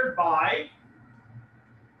prepared by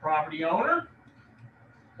property owner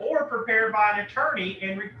or prepared by an attorney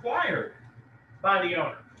and required by the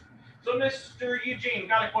owner. So, Mr. Eugene,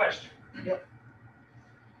 got a question. Yep.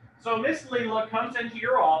 So, Miss Leela comes into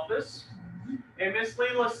your office, and Miss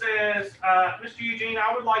Leela says, Mr. Eugene,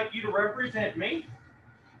 I would like you to represent me.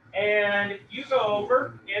 And you go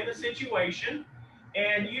over in the situation,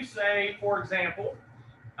 and you say, for example,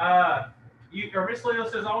 or Miss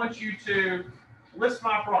Leela says, I want you to list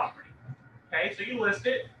my property. Okay, so you list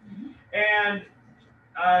it, and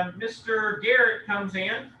Mr. Garrett comes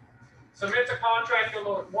in, submits a contract of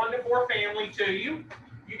a 1 to 4 family to you.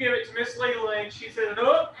 You give it to Miss Leela, and she says,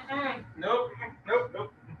 nope,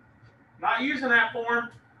 not using that form.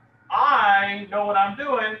 I know what I'm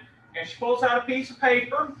doing. And she pulls out a piece of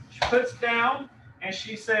paper, she puts it down, and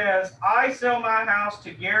she says, I sell my house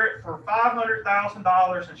to Garrett for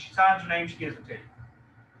 $500,000, and she signs her name, she gives it to you.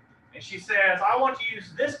 And she says, I want to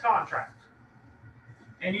use this contract.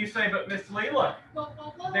 And you say, but Miss Leela,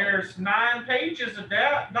 there's 9 pages of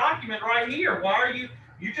that document right here. Why are you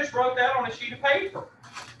just wrote that on a sheet of paper.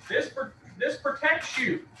 This protects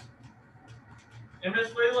you. And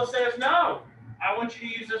Miss Leela says, no, I want you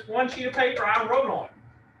to use this one sheet of paper I wrote on.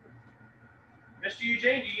 Mr.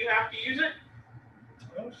 Eugene, do you have to use it?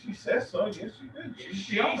 Well, she says so. Yes, you did.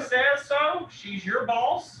 She says so. She's your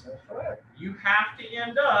boss. That's right. You have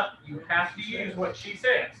to use what she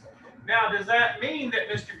says. Now, does that mean that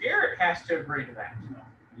Mr. Garrett has to agree to that?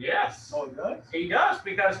 Yes. Oh, it does? He does,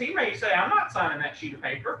 because he may say, I'm not signing that sheet of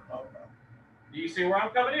paper. Oh, no. Do you see where I'm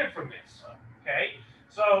coming in from this? Okay.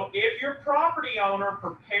 So if your property owner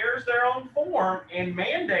prepares their own form and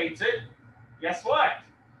mandates it, guess what?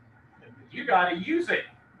 You got to use it.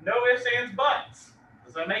 No ifs, ands, buts.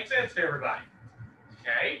 Does that make sense to everybody?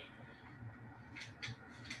 Okay.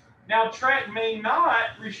 Now, TREC may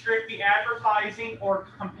not restrict the advertising or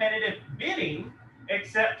competitive bidding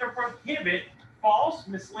except to prohibit false,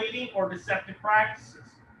 misleading, or deceptive practices.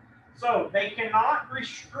 So they cannot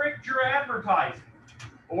restrict your advertising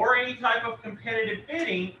or any type of competitive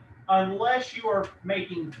bidding unless you are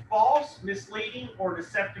making false, misleading, or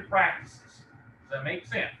deceptive practices. Does that make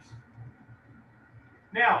sense?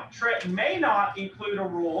 Now, TREC may not include a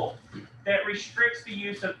rule that restricts the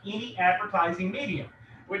use of any advertising medium,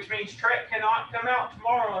 which means TREC cannot come out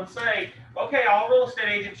tomorrow and say, okay, all real estate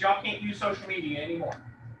agents, y'all can't use social media anymore.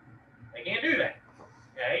 They can't do that,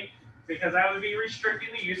 okay? Because that would be restricting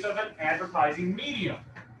the use of an advertising medium,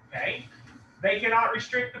 okay? They cannot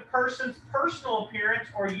restrict the person's personal appearance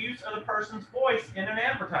or use of the person's voice in an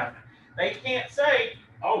advertisement. They can't say,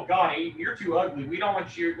 oh God, Aiden, you're too ugly. We don't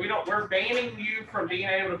want you, we're banning you from being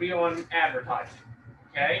able to be on advertising,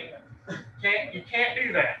 okay? You can't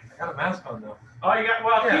do that. I got a mask on though. Oh, you got,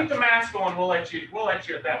 well, Yeah. keep the mask on. We'll let you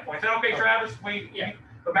at that point. Is that okay, Travis?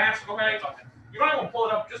 The mask, okay? You might want to pull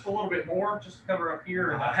it up just a little bit more, just to cover up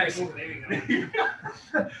here.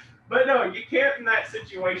 But no, you can't in that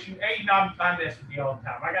situation. Hey, no, I mess with you all the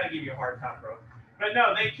time. I got to give you a hard time, bro. But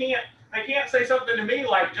no, they can't say something to me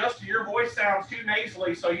like, Justin, your voice sounds too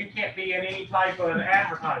nasally, so you can't be in any type of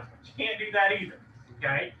advertisement. You can't do that either,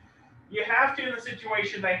 okay? You have to, in the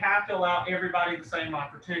situation, they have to allow everybody the same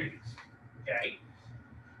opportunities, okay?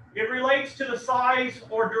 It relates to the size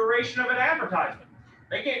or duration of an advertisement.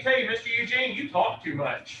 They can't tell you, Mr. Eugene, you talk too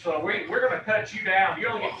much, so we're going to cut you down. You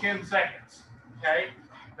only get 10 seconds, okay?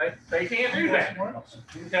 They can't do that,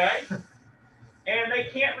 okay? And they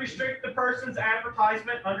can't restrict the person's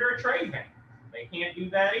advertisement under a trade name. They can't do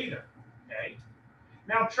that either, okay?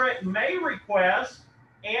 Now, TREC may request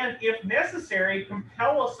and, if necessary,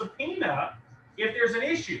 compel a subpoena if there's an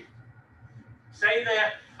issue. Say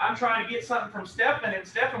that I'm trying to get something from Stephen and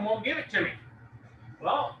Stephen won't give it to me.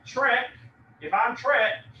 Well, TREC, if I'm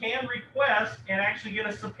TREC, can request and actually get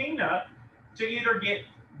a subpoena to either get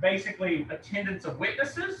basically attendance of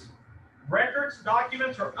witnesses, records,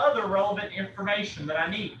 documents, or other relevant information that I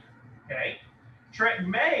need, okay? TREC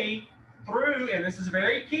may, through, and this is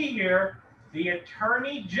very key here, the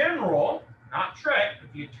Attorney General, not TREC,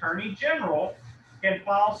 but the Attorney General can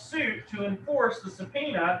file suit to enforce the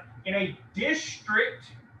subpoena in a district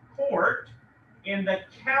court in the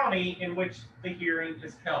county in which the hearing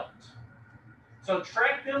is held. So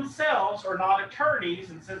TREC themselves are not attorneys,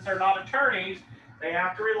 and since they're not attorneys, they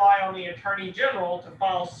have to rely on the Attorney General to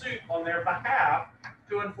file suit on their behalf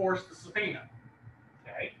to enforce the subpoena,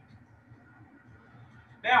 okay?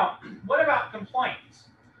 Now, what about complaints?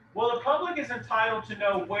 Well, the public is entitled to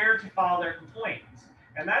know where to file their complaints,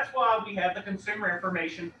 and that's why we have the Consumer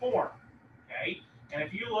Information Form, okay? And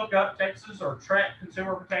if you look up Texas or TREC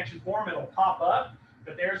Consumer Protection Form, it'll pop up,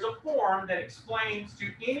 but there's a form that explains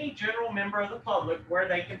to any general member of the public where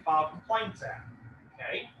they can file complaints at,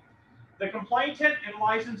 okay? The complainant and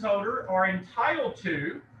license holder are entitled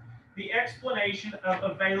to the explanation of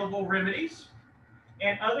available remedies,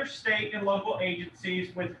 and other state and local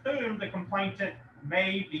agencies with whom the complainant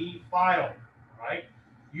may be filed. Right?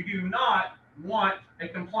 You do not want a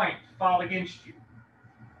complaint filed against you.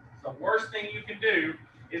 The worst thing you can do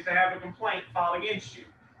is to have a complaint filed against you.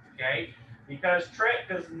 Okay? Because TREC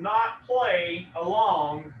does not play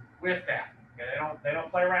along with that. Okay? They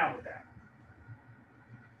don't play around with that.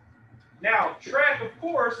 Now, TREC, of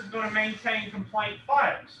course, is going to maintain complaint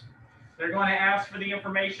files. They're going to ask for the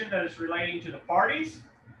information that is relating to the parties,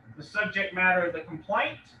 the subject matter of the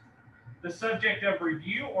complaint, the subject of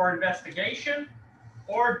review or investigation,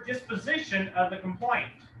 or disposition of the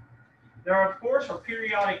complaint. There, of course, are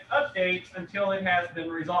periodic updates until it has been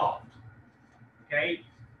resolved. Okay?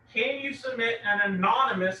 Can you submit an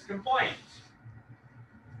anonymous complaint?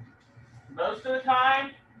 Most of the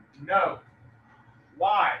time, no.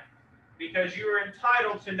 Why? Because you are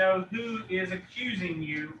entitled to know who is accusing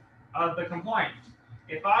you of the complaint.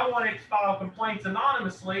 If I wanted to file complaints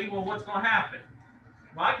anonymously, well, what's going to happen?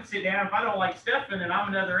 Well, I can sit down. If I don't like Stephan and I'm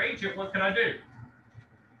another agent, what can I do?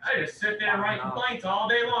 I just sit there and write complaints all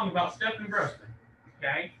day long about Stephan Grossman.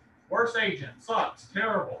 Okay? Worst agent, sucks,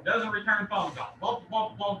 terrible, doesn't return phone calls, blah,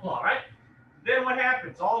 blah, blah, blah, right? Then what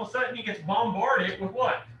happens? All of a sudden he gets bombarded with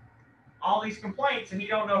what? All these complaints, and he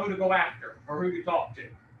don't know who to go after or who to talk to.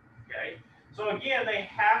 Okay? So again, they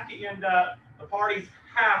have to end up, the parties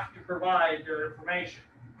have to provide their information.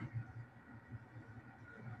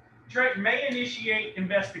 TREC may initiate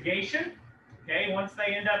investigation. Okay, once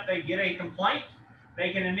they end up, they get a complaint,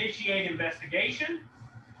 they can initiate investigation.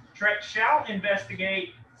 TREC shall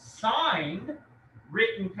investigate signed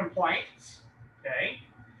written complaints. Okay,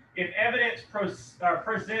 if evidence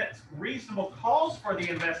presents reasonable cause for the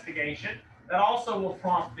investigation, that also will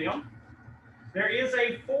prompt them. There is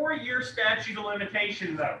a 4-year statute of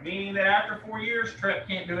limitation, though, meaning that after 4 years, TREC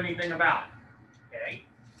can't do anything about it. Okay.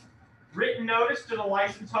 Written notice to the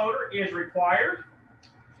license holder is required.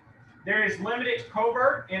 There is limited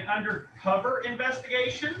covert and undercover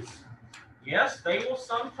investigations. Yes, they will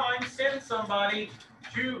sometimes send somebody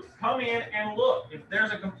to come in and look. If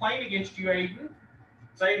there's a complaint against you, Aiden,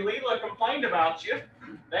 say Leela complained about you,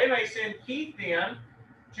 they may send Keith in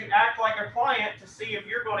to act like a client to see if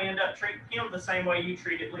you're going to end up treating him the same way you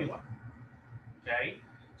treated Leela. Okay?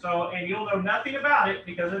 So, and you'll know nothing about it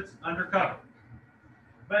because it's undercover.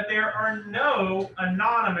 But there are no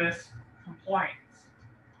anonymous complaints.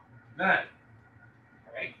 None.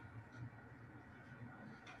 Okay?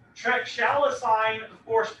 TREC shall assign, of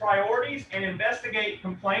course, priorities and investigate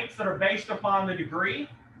complaints that are based upon the degree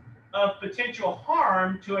of potential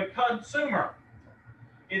harm to a consumer.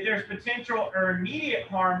 If there's potential or immediate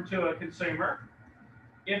harm to a consumer,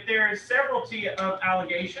 if there is severalty of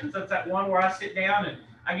allegations, that's that one where I sit down and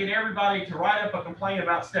I get everybody to write up a complaint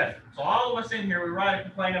about Stephan. So all of us in here, we write a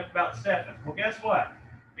complaint up about Stephan. Well, guess what?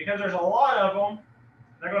 Because there's a lot of them,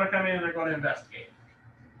 they're going to come in and they're going to investigate.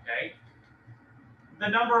 Okay? The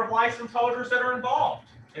number of license holders that are involved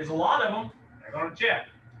is a lot of them. They're going to check.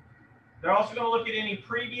 They're also going to look at any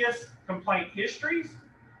previous complaint histories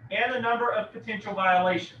and the number of potential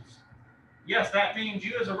violations. Yes, that means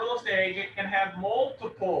you as a real estate agent can have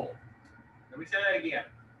multiple, let me say that again,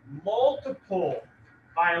 multiple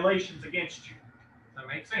violations against you. Does that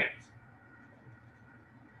make sense?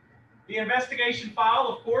 The investigation file,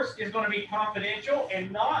 of course, is going to be confidential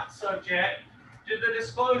and not subject to the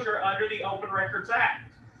disclosure under the Open Records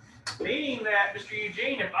Act. Meaning that, Mr.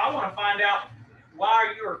 Eugene, if I want to find out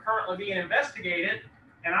why you are currently being investigated,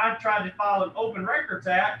 and I've tried to file an Open Records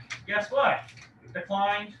Act, guess what? It's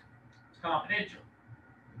declined. It's confidential.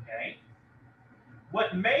 Okay?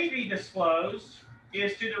 What may be disclosed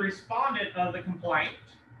is to the respondent of the complaint.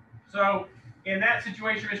 So in that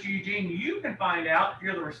situation, Mr. Eugene, you can find out, if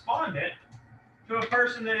you're the respondent, to a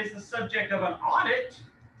person that is the subject of an audit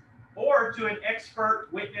or to an expert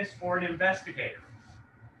witness or an investigator.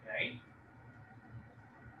 Okay?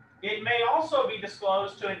 It may also be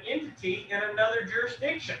disclosed to an entity in another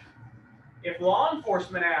jurisdiction if law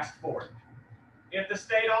enforcement asked for it, if the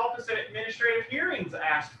State Office of Administrative Hearings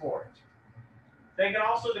asked for it. They can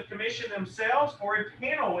also, the commission themselves or a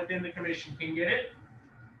panel within the commission can get it.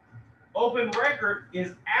 Open record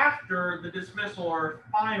is after the dismissal or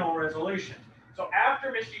final resolution. So after,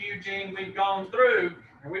 Mr. Eugene, we've gone through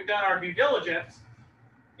and we've done our due diligence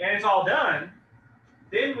and it's all done,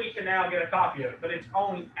 then we can now get a copy of it, but it's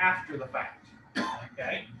only after the fact.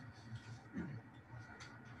 Okay?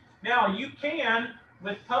 Now you can,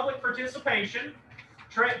 with public participation,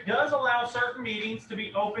 TREC does allow certain meetings to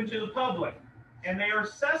be open to the public, and they are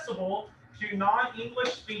accessible to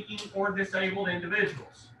non-English speaking or disabled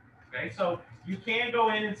individuals. Okay, so you can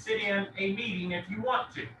go in and sit in a meeting if you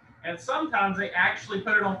want to. And sometimes they actually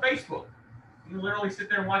put it on Facebook. You can literally sit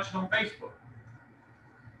there and watch it on Facebook.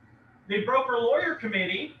 The Broker Lawyer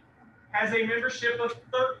Committee has a membership of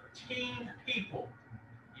 13 people.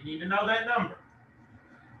 You need to know that number.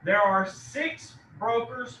 There are 6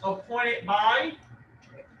 brokers appointed by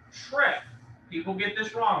TREC. People get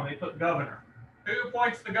this wrong. They put governor. Who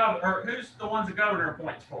appoints the governor, or who's the ones the governor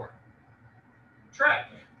appoints for? TREC.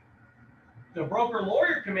 The Broker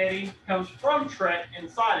Lawyer Committee comes from TREC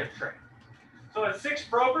inside of TREC. So it's 6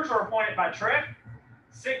 brokers are appointed by TREC.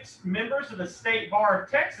 6 members of the State Bar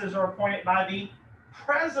of Texas are appointed by the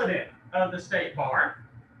president of the State Bar.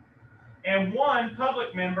 And 1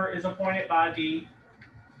 public member is appointed by the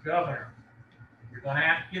governor. You're going to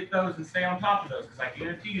have to get those and stay on top of those because I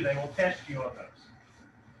guarantee you they will test you on those.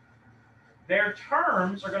 Their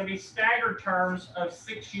terms are going to be staggered terms of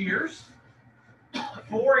 6 years.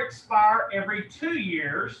 4 expire every 2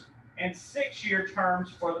 years, and 6-year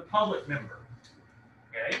terms for the public member.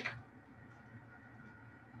 Okay.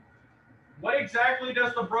 What exactly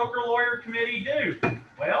does the Broker Lawyer Committee do?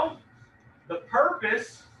 Well, the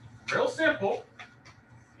purpose, real simple,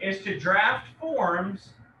 is to draft forms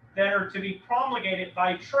that are to be promulgated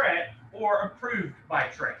by TREC or approved by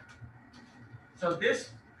TREC. So this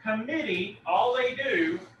committee, all they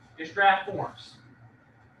do is draft forms.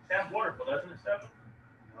 Sounds wonderful, doesn't it, Stephen?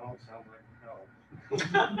 No, it sounds like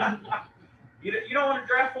hell. You don't want to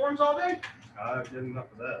draft forms all day? I've done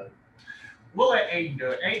enough of that. We'll let Aiden do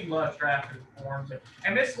it. Aiden loves drafting forms.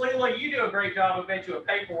 And Miss Leela, you do a great job of making a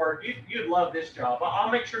paperwork. You'd love this job.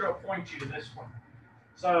 I'll make sure to appoint you to this one.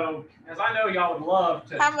 So, as I know y'all would love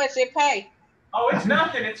to. How much it pay? Oh, it's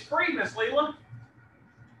nothing. It's free, Miss Leela.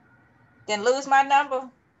 Then lose my number.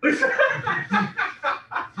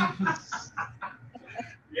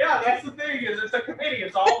 Yeah, that's the thing is it's a committee.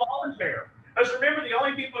 It's all voluntary. Because remember, the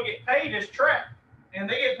only people who get paid is TREC. And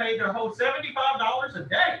they get paid their whole $75 a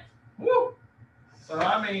day. Woo! So,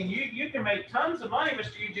 I mean, you can make tons of money,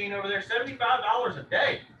 Mr. Eugene, over there, $75 a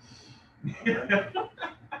day.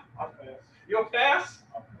 I'll pass. You'll pass?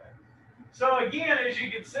 I'll pass. So, again, as you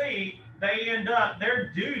can see, they end up,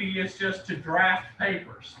 their duty is just to draft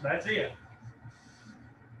papers. That's it.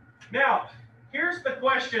 Now, here's the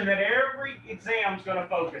question that every exam's going to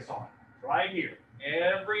focus on, right here.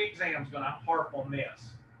 Every exam's going to harp on this.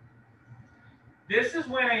 This is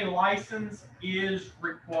when a license is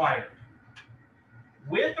required.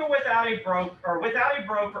 With or without a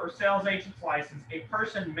broker or sales agent's license, a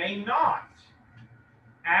person may not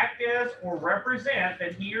act as or represent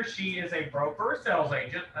that he or she is a broker or sales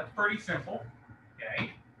agent. That's pretty simple.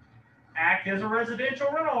 Okay. Act as a residential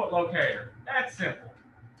rental locator. That's simple.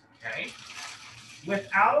 Okay.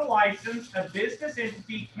 Without a license, a business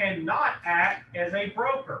entity cannot act as a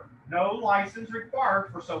broker. No license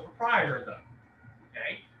required for sole proprietor, though.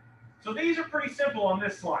 Okay. So these are pretty simple on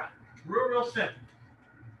this slide. Real simple.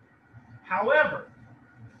 However,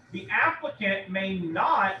 the applicant may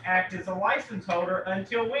not act as a license holder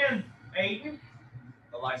until when, Aiden?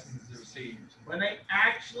 The license is received. When they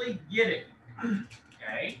actually get it.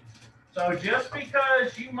 Okay? So just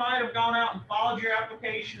because you might have gone out and followed your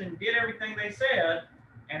application and did everything they said,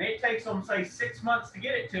 and it takes them, say, 6 months to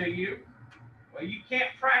get it to you, well, you can't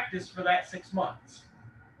practice for that 6 months.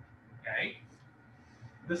 Okay?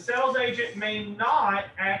 The sales agent may not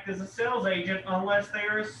act as a sales agent unless they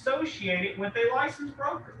are associated with a licensed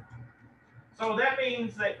broker. So that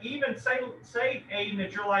means that even say Aiden,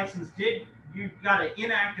 that your license you got an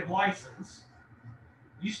inactive license,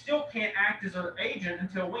 you still can't act as an agent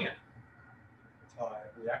until when? Until I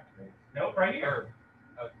reactivate. Nope, right here.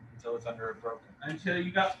 Until it's under a broker. Until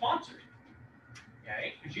you got sponsored.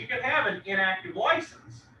 Okay? Because you can have an inactive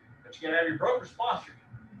license, but you got to have your broker sponsored.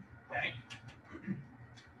 Okay?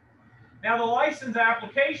 Now, the license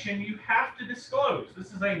application, you have to disclose.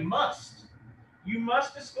 This is a must. You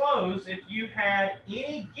must disclose if you had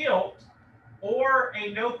any guilt or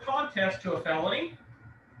a no contest to a felony,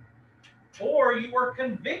 or you were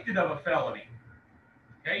convicted of a felony.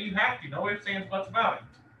 Okay, you have to. No ifs, ands, buts about it.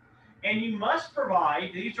 And you must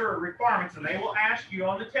provide, these are requirements, and they will ask you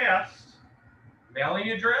on the test, mailing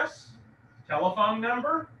address, telephone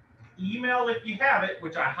number, email if you have it,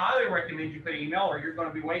 which I highly recommend you put email, or you're going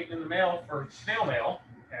to be waiting in the mail for snail mail.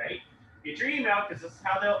 Okay, get your email because this is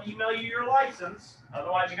how they'll email you your license.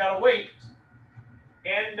 Otherwise, you got to wait.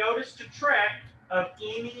 And notice to track of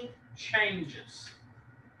any changes.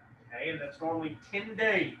 Okay, and that's normally 10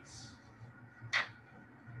 days.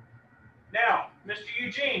 Now, Mr.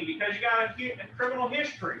 Eugene, because you got a criminal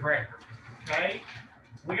history record, okay,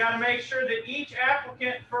 we got to make sure that each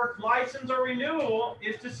applicant for license or renewal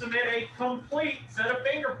is to submit a complete set of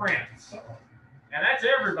fingerprints. And that's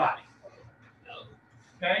everybody.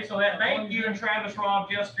 Okay, so that thank you and Travis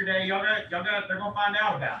robbed yesterday, they're gonna find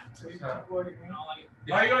out about it. So, What do you mean?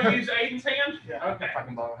 are you gonna use Aiden's hand? Yeah. Okay. If I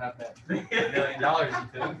can borrow half that. $1 million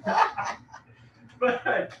you could.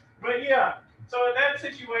 But yeah, so in that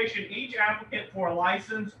situation, each applicant for a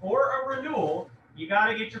license or a renewal, you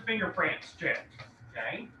gotta get your fingerprints checked,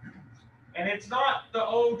 okay? And it's not the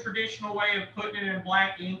old traditional way of putting it in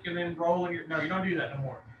black ink and then rolling it. No, you don't do that no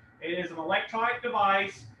more. It is an electronic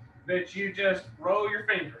device that you just roll your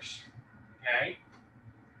fingers, okay?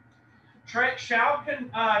 Trek shall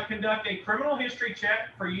conduct a criminal history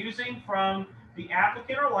check for using from the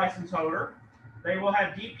applicant or license holder. They will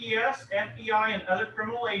have DPS, FBI, and other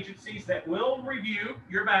criminal agencies that will review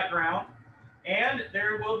your background, and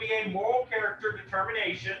there will be a moral character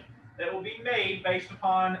determination that will be made based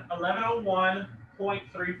upon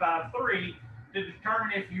 1101.353 to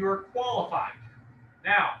determine if you are qualified.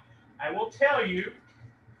 Now, I will tell you,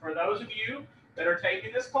 for those of you that are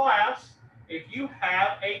taking this class, if you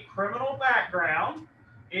have a criminal background,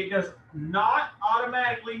 it does not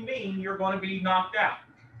automatically mean you're going to be knocked out,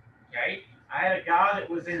 okay? I had a guy that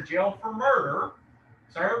was in jail for murder,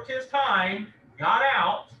 served his time, got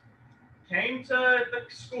out, came to the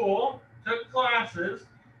school, took classes,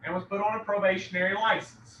 and was put on a probationary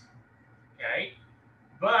license, okay?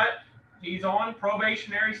 But he's on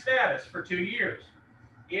probationary status for 2 years.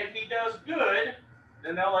 If he does good,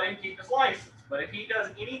 then they'll let him keep his license. But if he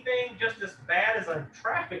does anything just as bad as a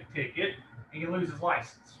traffic ticket, he can lose his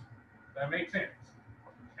license. That makes sense,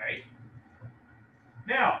 okay?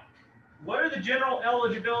 Now, what are the general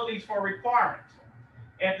eligibilities for requirements?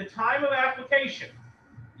 At the time of application,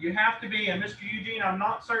 you have to be, and Mr. Eugene, I'm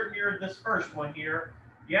not certain you're this first one here,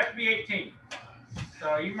 you have to be 18.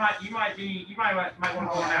 So you might want to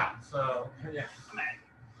go out. So Yeah.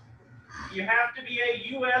 you have to be a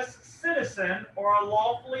U.S. citizen or a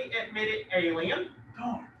lawfully admitted alien.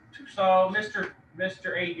 So Mr.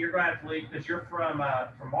 Aiden, you're going to have to leave because you're from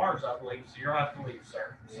Mars, I believe. So you'll have to leave,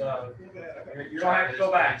 sir. So you don't have to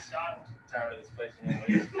go back. Tired of this place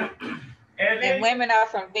anyways. And then, And women are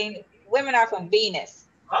from Venus. Women are from Venus.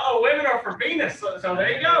 oh, women are from Venus. So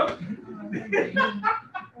there you go.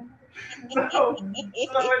 So in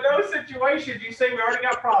those situations, you say we already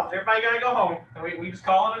got problems. Everybody got to go home. And we just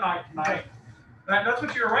call it a night tonight. That's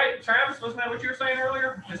what you were right, Travis. Wasn't that what you were saying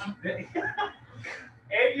earlier? And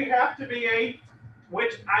you have to be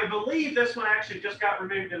which I believe this one actually just got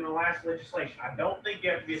removed in the last legislation. I don't think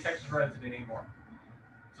you have to be a Texas resident anymore.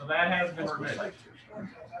 So that has been removed.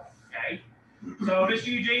 Okay. So Mr.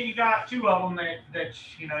 Eugene, you got 2 of them that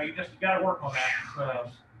you got to work on that. So.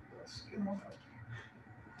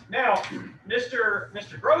 Now, Mr.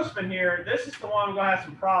 Grossman here, this is the one who's going to have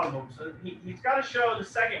some problems. So he's got to show the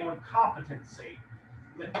second one, competency.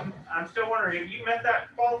 I'm still wondering, have you met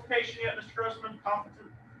that qualification yet, Mr. Grossman? Competent?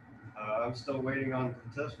 I'm still waiting on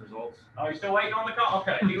the test results. Oh, you're still waiting on the call?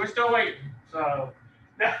 Okay, you were still waiting. So,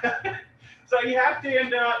 so you have to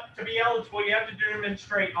end up, to be eligible, you have to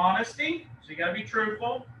demonstrate honesty. So you got to be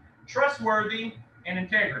truthful, trustworthy, and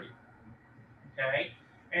integrity. Okay?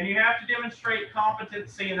 And you have to demonstrate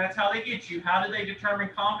competency, and that's how they get you. How do they determine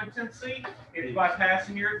competency? It's by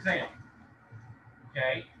passing your exam.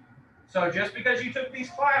 Okay? So just because you took these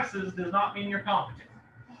classes does not mean you're competent.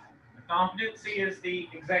 The competency is the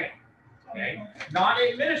exam. Okay? Not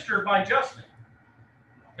administered by Justin.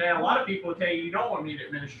 Okay, a lot of people will tell you you don't want me to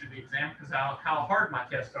administer the exam because how hard my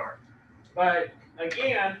tests are. But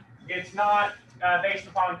again, it's not based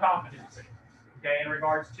upon competency. Okay, in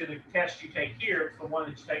regards to the test you take here, it's the one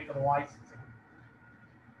that you take for the licensing.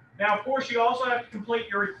 Now, of course, you also have to complete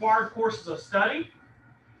your required courses of study.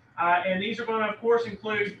 And these are going to, of course,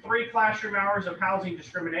 include 3 classroom hours of housing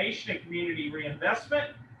discrimination and community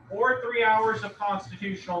reinvestment, or 3 hours of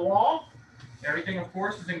constitutional law. Everything, of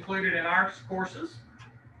course, is included in our courses.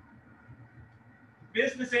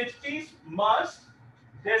 Business entities must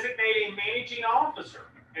designate a managing officer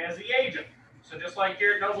as the agent. So just like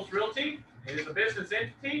here at Nobles Realty, it is a business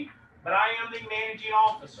entity, but I am the managing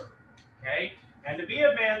officer, okay? And to be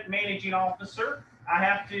a managing officer, I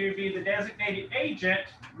have to be the designated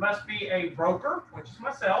agent, must be a broker, which is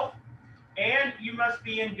myself, and you must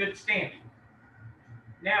be in good standing.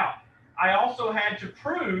 Now, I also had to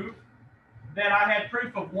prove that I had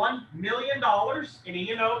proof of $1 million in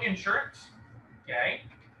E&O insurance, okay?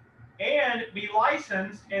 And be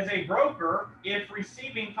licensed as a broker if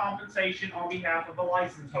receiving compensation on behalf of the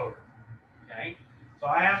license holder. Okay, so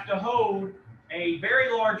I have to hold a very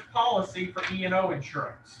large policy for E&O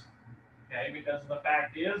insurance. Okay, because the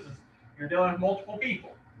fact is you're dealing with multiple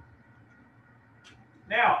people.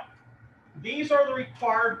 Now, these are the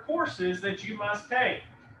required courses that you must take,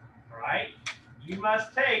 all right? You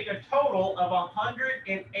must take a total of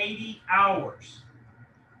 180 hours.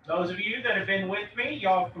 Those of you that have been with me,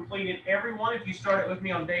 y'all have completed every one. If you started with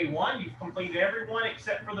me on day one, you've completed every one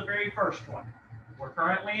except for the very first one. We're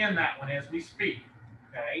currently in that one as we speak,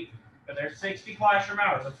 okay? But there's 60 classroom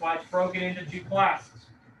hours. That's why it's broken into 2 classes.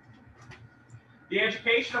 The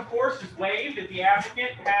education, of course, is waived if the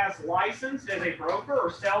applicant has licensed as a broker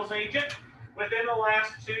or sales agent within the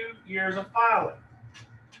last 2 years of filing.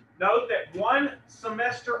 Note that 1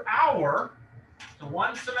 semester hour, so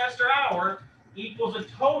 1 semester hour equals a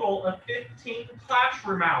total of 15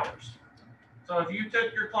 classroom hours. So if you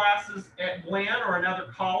took your classes at Glenn or another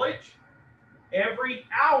college, every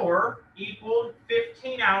hour equaled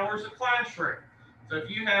 15 hours of classroom. So if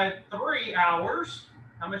you had 3 hours,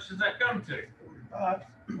 how much does that come to?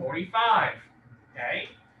 45. Okay.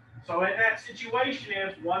 So in that situation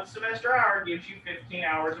is 1 semester hour gives you 15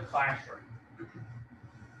 hours of classroom.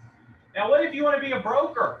 Now, what if you want to be a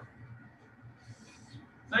broker?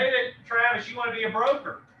 Say that, Travis, you want to be a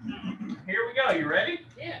broker. Here we go. You ready?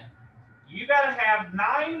 Yeah. You got to have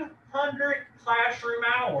 900 classroom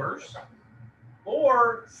hours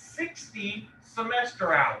or 60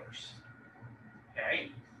 semester hours.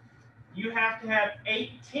 Okay. You have to have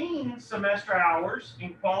 18 semester hours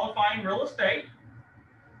in qualifying real estate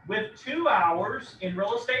with 2 hours in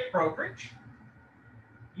real estate brokerage.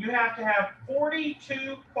 You have to have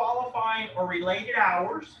 42 qualifying or related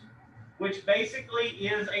hours, which basically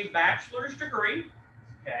is a bachelor's degree,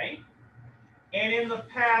 okay? And in the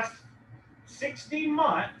past 60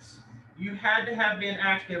 months, you had to have been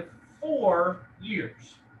active 4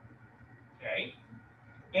 years, okay?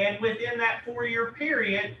 And within that 4-year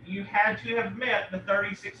period, you had to have met the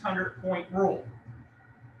 3,600 point rule,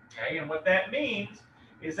 okay? And what that means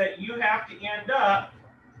is that you have to end up,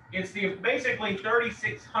 it's the basically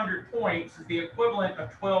 3,600 points is the equivalent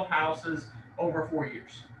of 12 houses over 4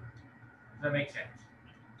 years. Does that make sense?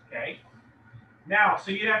 Okay. Now,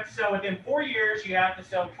 so you have to sell within 4 years, you have to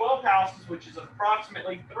sell 12 houses, which is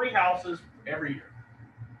approximately 3 houses every year,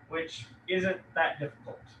 which isn't that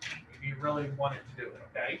difficult if you really wanted to do it,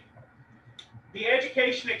 okay? The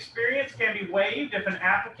education experience can be waived if an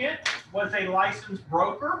applicant was a licensed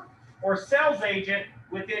broker or sales agent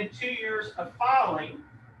within 2 years of filing,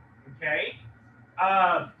 okay?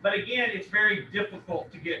 But again, it's very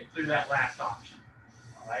difficult to get through that last option,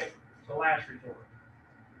 all right? The last resort.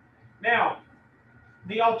 Now,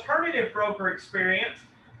 the alternative broker experience,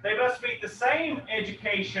 they must meet the same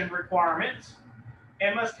education requirements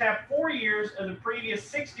and must have 4 years of the previous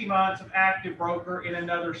 60 months of active broker in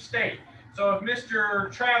another state. So if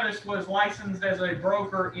Mr. Travis was licensed as a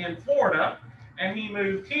broker in Florida and he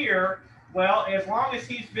moved here, well, as long as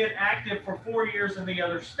he's been active for 4 years in the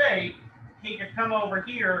other state, he could come over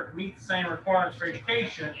here, meet the same requirements for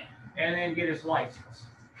education, and then get his license.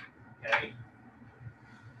 Okay.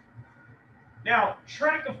 Now,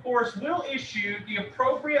 TREC, of course, will issue the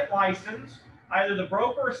appropriate license, either the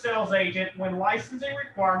broker or sales agent, when licensing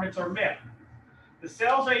requirements are met. The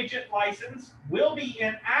sales agent license will be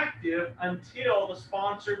inactive until the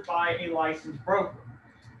sponsored by a licensed broker.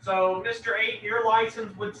 So, Mr. 8, your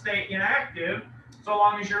license would stay inactive so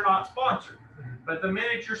long as you're not sponsored. But the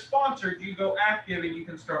minute you're sponsored, you go active and you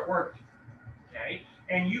can start working. Okay?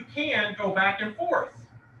 And you can go back and forth.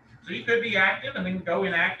 So you could be active and then go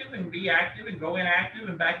inactive and be active and go inactive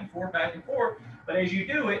and back and forth, back and forth. But as you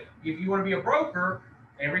do it, if you want to be a broker,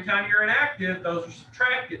 every time you're inactive, those are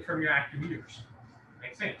subtracted from your active years.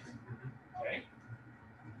 Makes sense? Okay.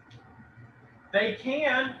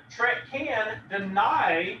 TREC can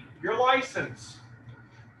deny your license.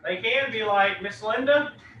 They can be like, Miss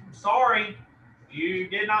Linda, sorry, you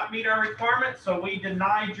did not meet our requirements, so we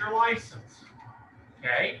denied your license.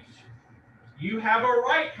 Okay. You have a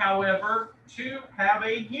right, however, to have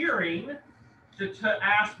a hearing to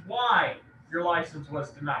ask why your license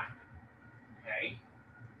was denied. Okay.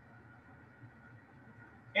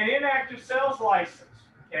 An inactive sales license.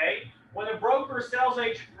 Okay. When a broker or sales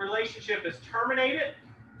agent relationship is terminated,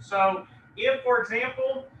 so if, for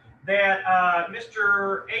example, that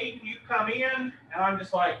Mr. Aiden, you come in and I'm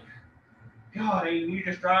just like, God, Aiden, you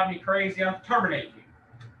just drive me crazy, I'm terminating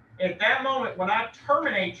you. At that moment, when I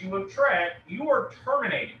terminate you with TREC, you are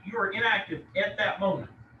terminated. You are inactive at that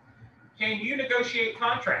moment. Can you negotiate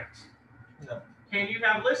contracts? No. Can you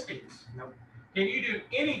have listings? No. Can you do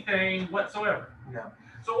anything whatsoever? No.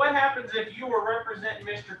 So what happens if you were representing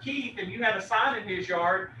Mr. Keith and you had a sign in his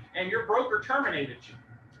yard and your broker terminated you?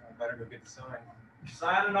 I better go get the sign.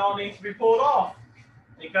 signing all needs to be pulled off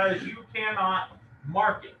because you cannot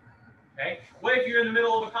market. Okay. What if you're in the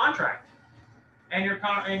middle of a contract and your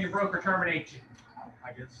broker terminates you?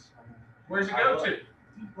 I guess. Where does it go to?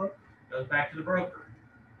 Goes back to the broker.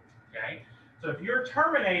 Okay. So if you're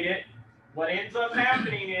terminated, what ends up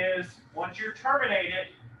happening is once you're terminated,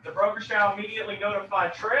 the broker shall immediately notify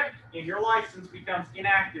TREC and your license becomes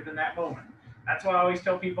inactive in that moment. That's what I always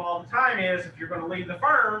tell people all the time is if you're going to leave the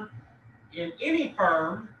firm, in any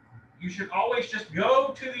firm, you should always just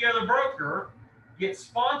go to the other broker, get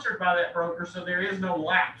sponsored by that broker so there is no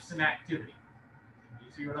lapse in activity. You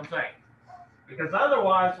see what I'm saying? Because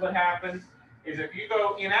otherwise what happens is if you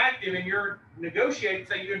go inactive and you're negotiating,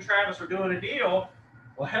 say you and Travis are doing a deal,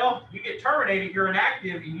 well, hell, you get terminated, you're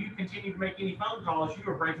inactive, and you continue to make any phone calls, you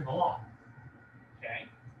are breaking the law. Okay.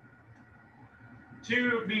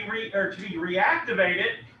 To be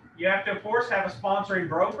reactivated, you have to, of course, have a sponsoring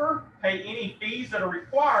broker, pay any fees that are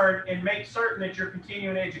required, and make certain that your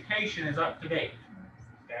continuing education is up to date.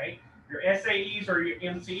 Okay. Your SAEs or your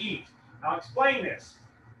MCEs. I'll explain this.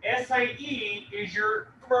 SAE is your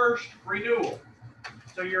first renewal.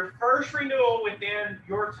 So your first renewal within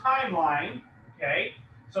your timeline, okay?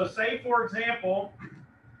 So say, for example,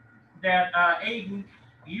 that Aiden,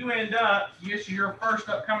 you end up, this is your first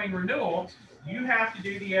upcoming renewal, you have to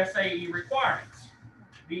do the SAE requirements.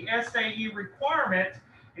 The SAE requirement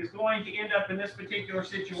is going to end up in this particular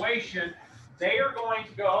situation. They are going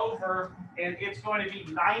to go over, and it's going to be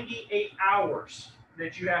 98 hours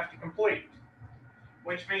that you have to complete,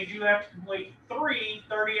 which means you have to complete 3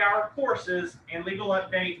 30-hour courses in Legal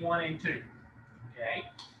Update 1 and 2. Okay.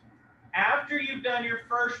 After you've done your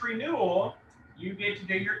first renewal, you get to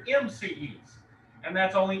do your MCEs, and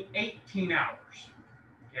that's only 18 hours.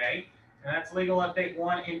 Okay. And that's Legal Update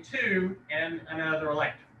 1 and 2 and another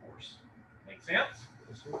elective course. Make sense?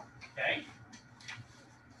 Okay.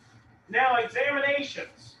 Now,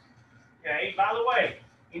 examinations. Okay. By the way,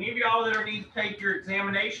 any of y'all that are need to take your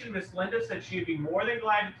examination, Miss Linda said she'd be more than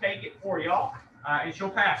glad to take it for y'all, and she'll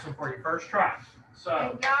pass them for your first try. So,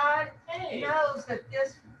 And God knows that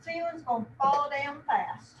this ceiling's gonna fall down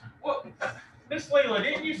fast. well, Miss Leela,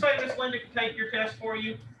 didn't you say Miss Linda could take your test for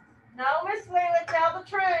you? No, Miss Leila, tell the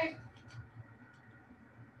truth.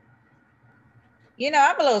 You know,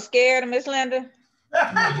 I'm a little scared of Miss Linda.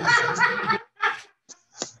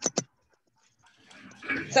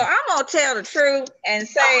 So I'm gonna tell the truth and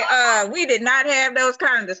say we did not have those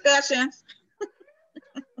kind of discussions.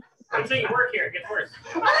 Until you work here, it gets worse.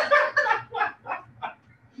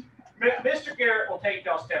 Mr. Garrett will take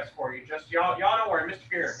y'all's test for you. Just y'all don't worry. Mr.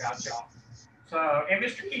 Garrett got y'all. So, and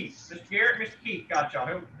Mr. Keith, Mr. Garrett, Mr. Keith got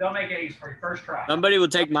y'all. They'll make A's for your first try. Somebody will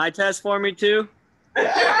take my test for me too.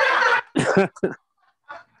 That's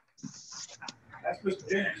Mr.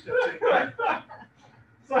 Jennings.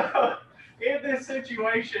 So, in this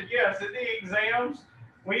situation, yes, in the exams,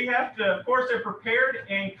 we have to, of course, they're prepared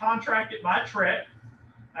and contracted by TREC.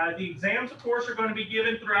 The exams, of course, are going to be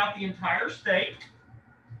given throughout the entire state.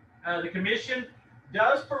 The commission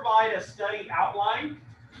does provide a study outline,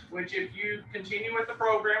 which if you continue with the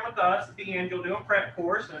program with us, at the end, you'll do a prep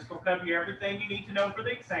course, and it's going to cover you everything you need to know for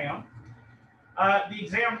the exam. The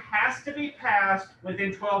exam has to be passed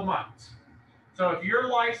within 12 months. So if your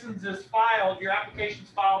license is filed, your application is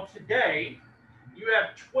filed today, you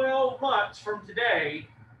have 12 months from today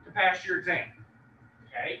to pass your exam.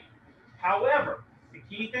 Okay? However, the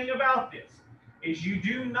key thing about this is you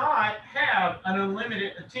do not have an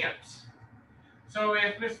unlimited attempts. So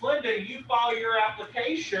if Miss Linda, you file your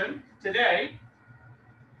application today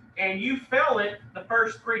and you fail it the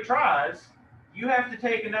first 3 tries, you have to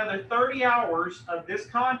take another 30 hours of this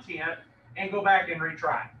content and go back and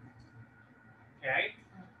retry. Okay?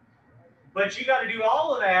 But you got to do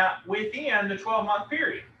all of that within the 12-month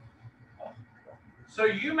period. So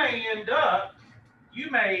you may end up, you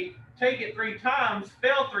may take it 3 times,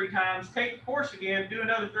 fail 3 times, take the course again, do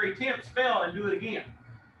another 3 attempts, fail, and do it again.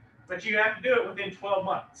 But you have to do it within 12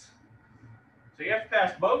 months. So you have to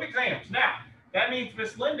pass both exams. Now, that means,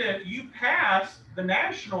 Miss Linda, if you pass the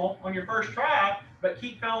national on your first try, but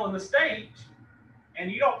keep failing the state, and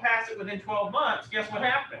you don't pass it within 12 months, guess what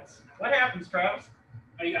happens? What happens, Travis?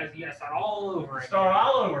 Oh, you gotta start all over again. Start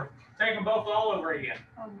all over. Take them both all over again.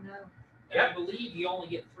 Oh, no. And I believe you only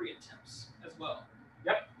get 3 attempts as well.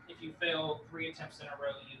 Yep. If you fail 3 attempts in a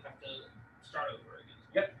row, you have to start over again.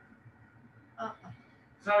 Yep. Uh-uh.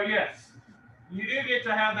 So yes, you do get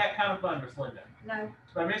to have that kind of fun, Miss Linda. No.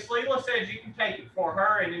 But Miss Leela said you can take it for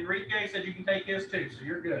her, and Enrique said you can take his too, so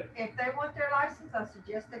you're good. If they want their license, I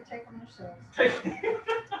suggest they take them themselves.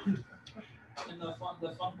 And the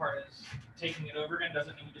fun part is taking it over again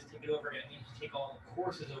doesn't mean you just take it over again. It means you take all the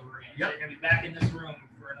courses over again. Yep. So you're gonna be back in this room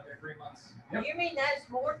for another 3 months. Yep. You mean that's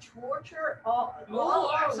more torture? Oh,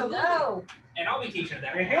 absolutely. no. And I'll be teaching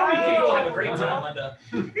that. And he'll be You will have a teaching. great time, Linda.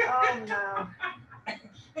 Oh, no.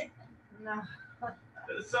 No.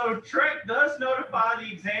 So Trek does notify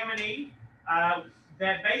the examinee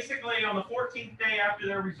that basically on the 14th day after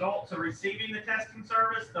their results of receiving the testing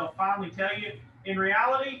service, they'll finally tell you. In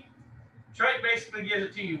reality, Trek basically gives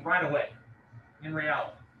it to you right away. In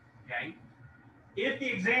reality, okay. If the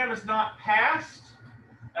exam is not passed,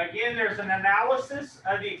 again, there's an analysis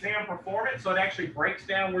of the exam performance, so it actually breaks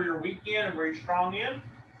down where you're weak in and where you're strong in.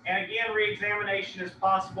 And again, re-examination is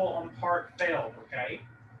possible on the part failed, okay?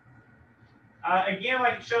 Again,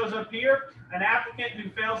 like it shows up here, an applicant who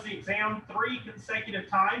fails the exam 3 consecutive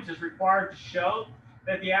times is required to show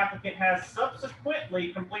that the applicant has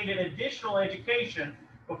subsequently completed additional education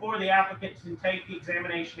before the applicant can take the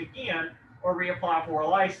examination again or reapply for a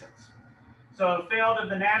license. So failed of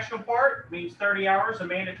the national part means 30 hours of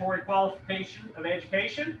mandatory qualification of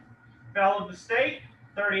education. Failed of the state,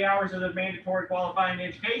 30 hours of the mandatory qualifying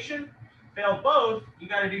education. Failed both, you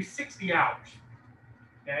got to do 60 hours.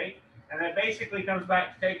 Okay? And that basically comes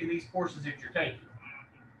back to taking these courses that you're taking.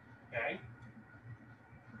 Okay?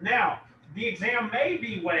 Now, the exam may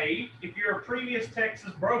be waived if you're a previous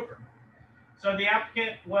Texas broker. So the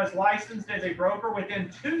applicant was licensed as a broker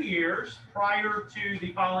within 2 years prior to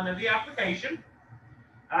the filing of the application.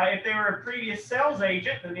 If they were a previous sales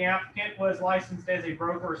agent, then the applicant was licensed as a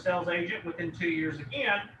broker or sales agent within 2 years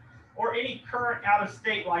again, or any current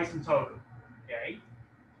out-of-state license holder. Okay.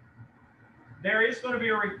 There is going to be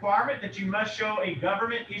a requirement that you must show a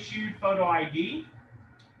government-issued photo ID.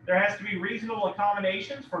 There has to be reasonable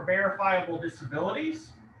accommodations for verifiable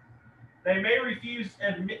disabilities. They may refuse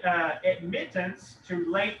admittance to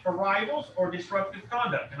late arrivals or disruptive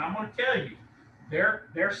conduct. And I'm going to tell you,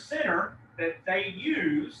 their center that they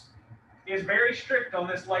use is very strict on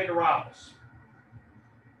this late arrivals.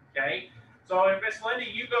 Okay? So if Miss Linda,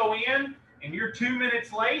 you go in and you're 2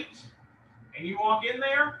 minutes late and you walk in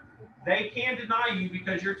there, they can deny you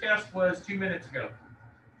because your test was 2 minutes ago.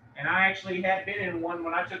 And I actually had been in one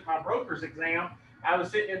when I took my broker's exam. I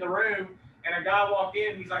was sitting in the room and a guy walked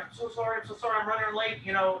in and he's like, I'm so sorry, I'm running late,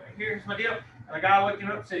 you know, here's my deal. And the guy looked him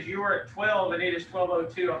up and says, you were at 12 and it is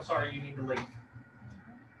 12:02, I'm sorry, you need to leave.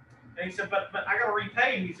 And he said, but I gotta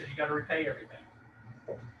repay. And he said, you gotta repay everything.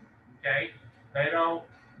 Okay? They don't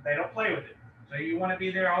play with it. So you wanna be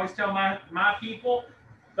there, I always tell my people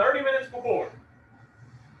 30 minutes before.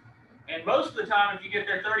 And most of the time, if you get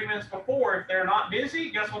there 30 minutes before, if they're not busy,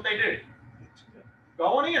 guess what they do? Go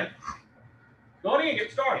on in. Go on in,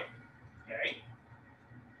 get started. Okay.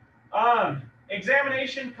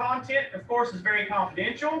 Examination content, of course, is very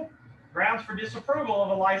confidential. Grounds for disapproval of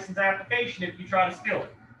a license application if you try to steal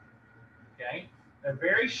it. Okay. They're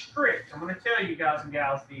very strict. I'm going to tell you guys and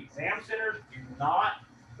gals, the exam centers do not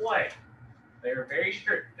play. They are very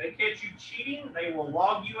strict. If they catch you cheating, they will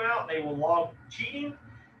log you out. They will log cheating.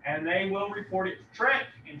 And they will report it to Trek,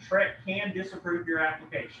 and Trek can disapprove your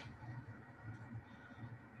application.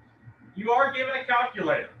 You are given a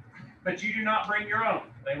calculator, but you do not bring your own.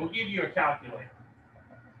 They will give you a calculator.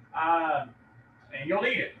 And you'll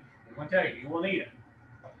need it. I'm going to tell you, you will need it.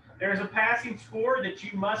 There's a passing score that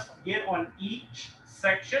you must get on each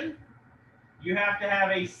section. You have to have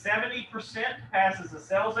a 70% to pass as a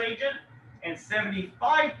sales agent and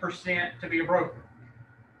 75% to be a broker.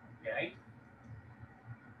 Okay?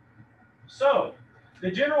 So, the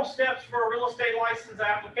general steps for a real estate license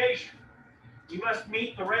application. You must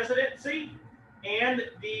meet the residency and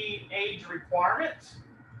the age requirements.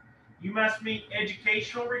 You must meet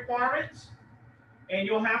educational requirements. And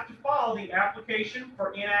you'll have to file the application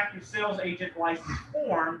for inactive sales agent license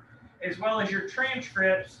form, as well as your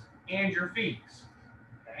transcripts and your fees.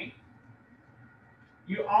 Okay.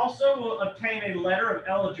 You also will obtain a letter of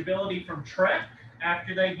eligibility from Trek.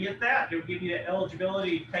 After they get that, they'll give you the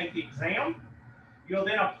eligibility to take the exam. You'll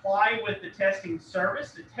then apply with the testing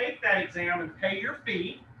service to take that exam and pay your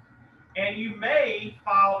fee. And you may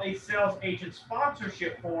file a sales agent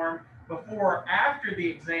sponsorship form before or after the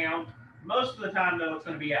exam. Most of the time, though, it's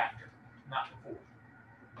going to be after, not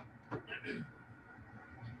before.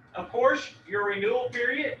 Of course, your renewal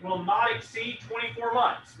period will not exceed 24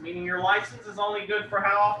 months, meaning your license is only good for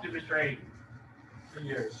how often, Mr. Aiden? 2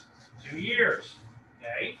 years. 2 years.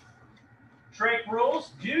 Okay. Trek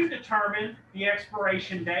rules do determine the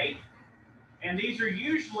expiration date, and these are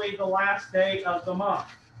usually the last day of the month,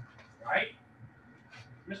 right?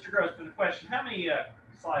 Mr. Grossman, a question. How many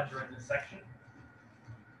slides are in this section?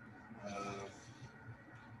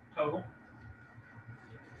 Total?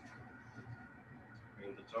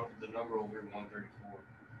 So the number will be 134.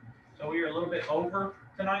 So we are a little bit over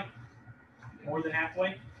tonight, more than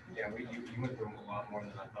halfway. Yeah, you went through a lot more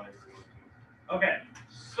than I thought you were going to. Okay,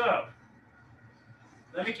 so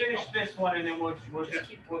let me finish this one and then we'll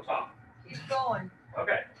talk. Keep going.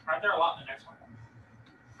 Okay, Aren't there a lot in the next one?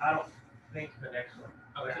 I don't think the next one.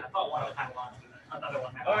 Okay, I thought one of them had a lot. Another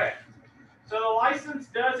one had. Okay, so the license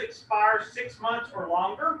does expire 6 months or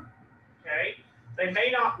longer. Okay, they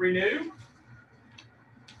may not renew.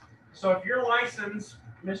 So if your license,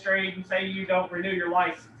 Mr. Aiden, say you don't renew your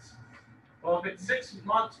license. Well, if it's 6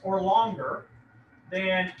 months or longer,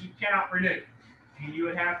 then you cannot renew. And you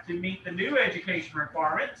would have to meet the new education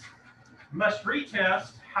requirements, must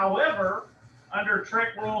retest. However, under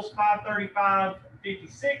Trek Rules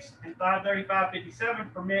 535.56 and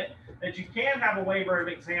 535.57 permit that you can have a waiver of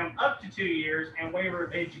exam up to 2 years and waiver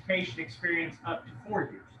of education experience up to 4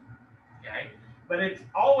 years. Okay? But it's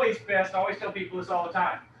always best, I always tell people this all the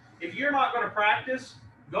time. If you're not going to practice,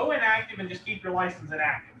 go inactive and just keep your license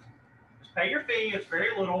inactive. Just pay your fee, it's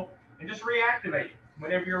very little, and just reactivate it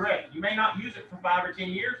whenever you're ready. You may not use it for 5 or 10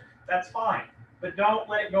 years, that's fine, but don't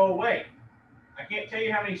let it go away. I can't tell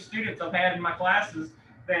you how many students I've had in my classes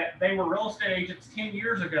that they were real estate agents 10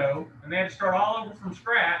 years ago, and they had to start all over from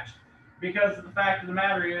scratch because of the fact of the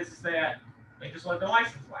matter is that they just let their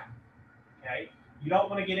license lapse. Okay? You don't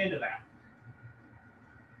want to get into that.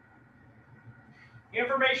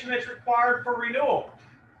 Information that's required for renewal.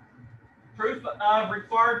 Proof of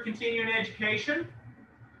required continuing education.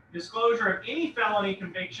 Disclosure of any felony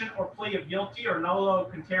conviction or plea of guilty or nolo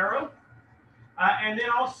contero. And then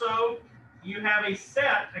also you have a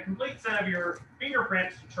complete set of your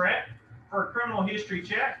fingerprints to track for a criminal history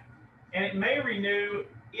check. And it may renew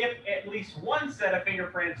if at least one set of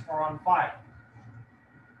fingerprints are on file.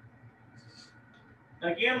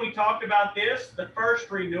 Again, we talked about this, the first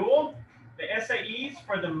renewal. The SAEs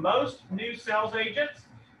for the most new sales agents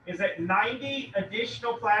is at 90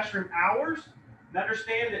 additional classroom hours. And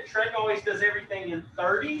understand that Trek always does everything in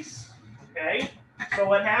 30s. Okay, so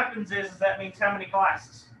what happens is that means how many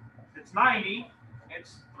classes? If it's 90,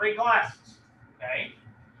 it's 3 classes. Okay,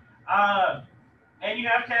 and you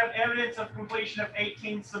have to have evidence of completion of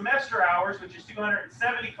 18 semester hours, which is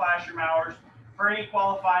 270 classroom hours for any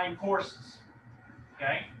qualifying courses.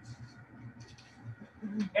 Okay.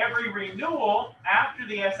 Every renewal after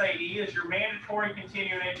the SAE is your mandatory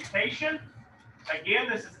continuing education. Again,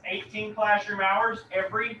 this is 18 classroom hours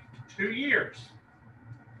every 2 years.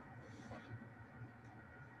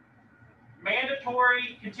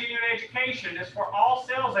 Mandatory continuing education is for all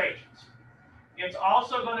sales agents. It's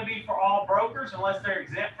also going to be for all brokers unless they're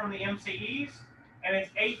exempt from the MCEs, and it's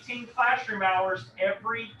 18 classroom hours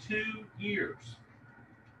every 2 years.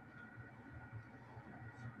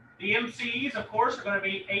 The MCEs, of course, are going to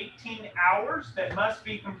be 18 hours that must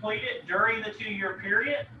be completed during the 2-year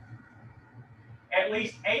period. At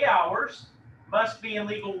least 8 hours must be in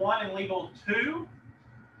Legal 1 and Legal 2.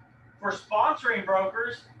 For sponsoring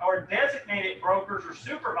brokers or designated brokers or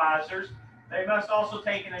supervisors, they must also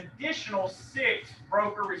take an additional 6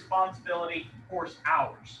 broker responsibility course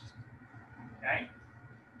hours. Okay?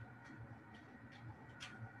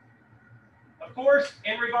 Of course,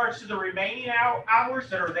 in regards to the remaining hours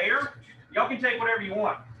that are there, y'all can take whatever you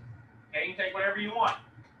want. Okay, you can take whatever you want.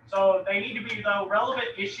 So they need to be, though, relevant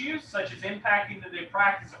issues such as impacting the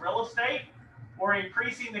practice of real estate or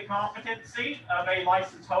increasing the competency of a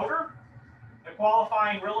license holder, the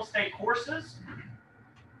qualifying real estate courses,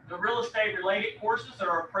 the real estate related courses that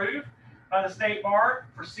are approved by the State Bar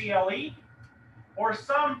for CLE, or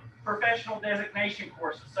some professional designation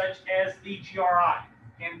courses such as the GRI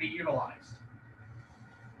can be utilized.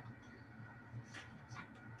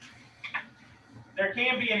 There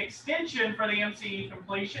can be an extension for the MCE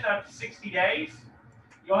completion up to 60 days.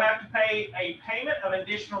 You'll have to pay a payment of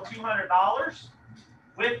additional $200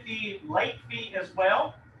 with the late fee as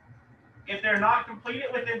well. If they're not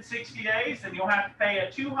completed within 60 days, then you'll have to pay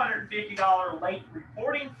a $250 late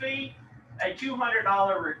reporting fee, a $200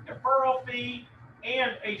 deferral fee,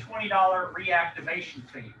 and a $20 reactivation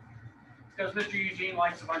fee. Because Mr. Eugene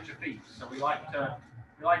likes a bunch of fees, so we like to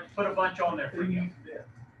put a bunch on there for you.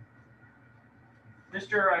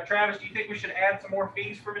 Mr. Travis, do you think we should add some more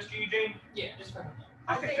fees for Mr. Eugene? Yeah, just for him.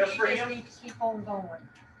 I Okay, think just you for just him? need to keep on going.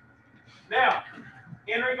 Now,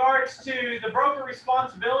 in regards to the broker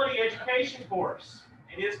responsibility education course,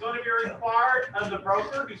 it is going to be required of the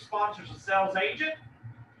broker who sponsors a sales agent.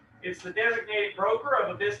 It's the designated broker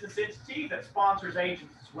of a business entity that sponsors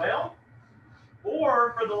agents as well,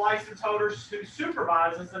 or for the license holders who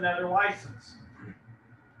supervises another license.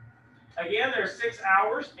 Again, there's 6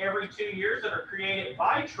 hours every 2 years that are created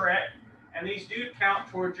by Trek and these do count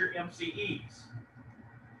towards your MCEs.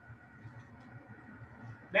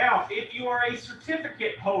 Now, if you are a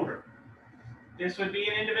certificate holder, this would be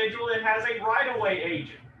an individual that has a right-of-way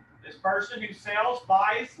agent. This person who sells,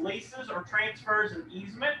 buys, leases, or transfers an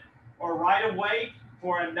easement or right-of-way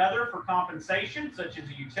for another for compensation, such as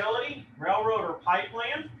a utility, railroad, or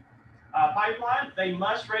pipeline, they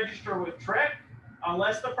must register with TREC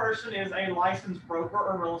unless the person is a licensed broker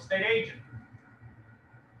or real estate agent.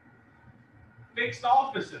 Fixed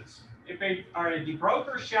offices. The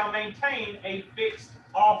broker shall maintain a fixed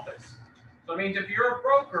office. So it means if you're a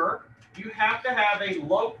broker, you have to have a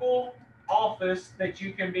local office that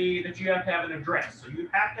you have to have an address. So you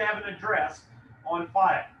have to have an address on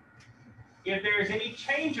file. If there is any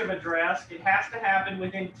change of address, it has to happen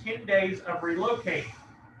within 10 days of relocating.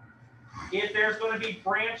 If there's going to be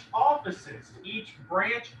branch offices, each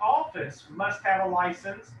branch office must have a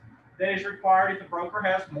license that is required if the broker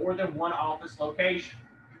has more than one office location.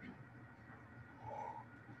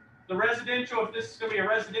 The residential, if this is going to be a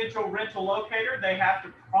residential rental locator, they have to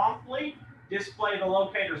promptly display the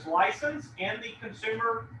locator's license and the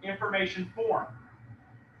consumer information form.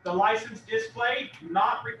 The license display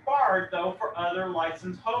not required, though, for other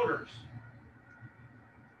license holders.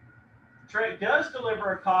 TREC does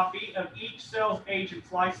deliver a copy of each sales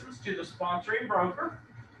agent's license to the sponsoring broker.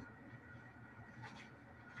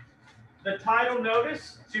 The title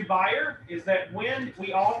notice to buyer is that when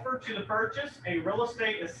we offer to the purchase a real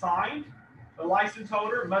estate assigned, the license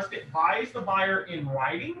holder must advise the buyer in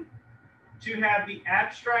writing to have the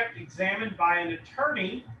abstract examined by an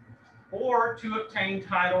attorney or to obtain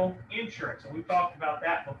title insurance. And we've talked about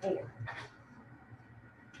that before.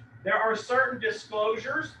 There are certain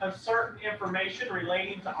disclosures of certain information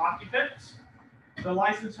relating to occupants. The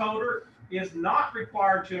license holder is not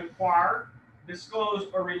required to inquire, disclose,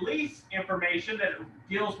 or release information that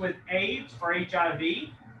deals with AIDS or HIV,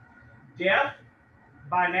 death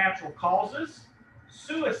by natural causes,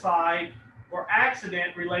 suicide, or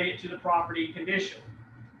accident related to the property condition.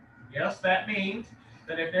 Yes, that means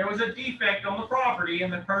that if there was a defect on the property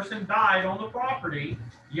and the person died on the property,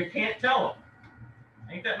 you can't tell them.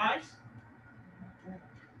 Ain't that nice?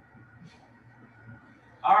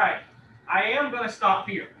 All right, I am going to stop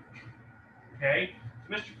here. Okay,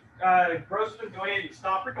 Mr. Grossman, go ahead and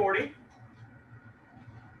stop recording.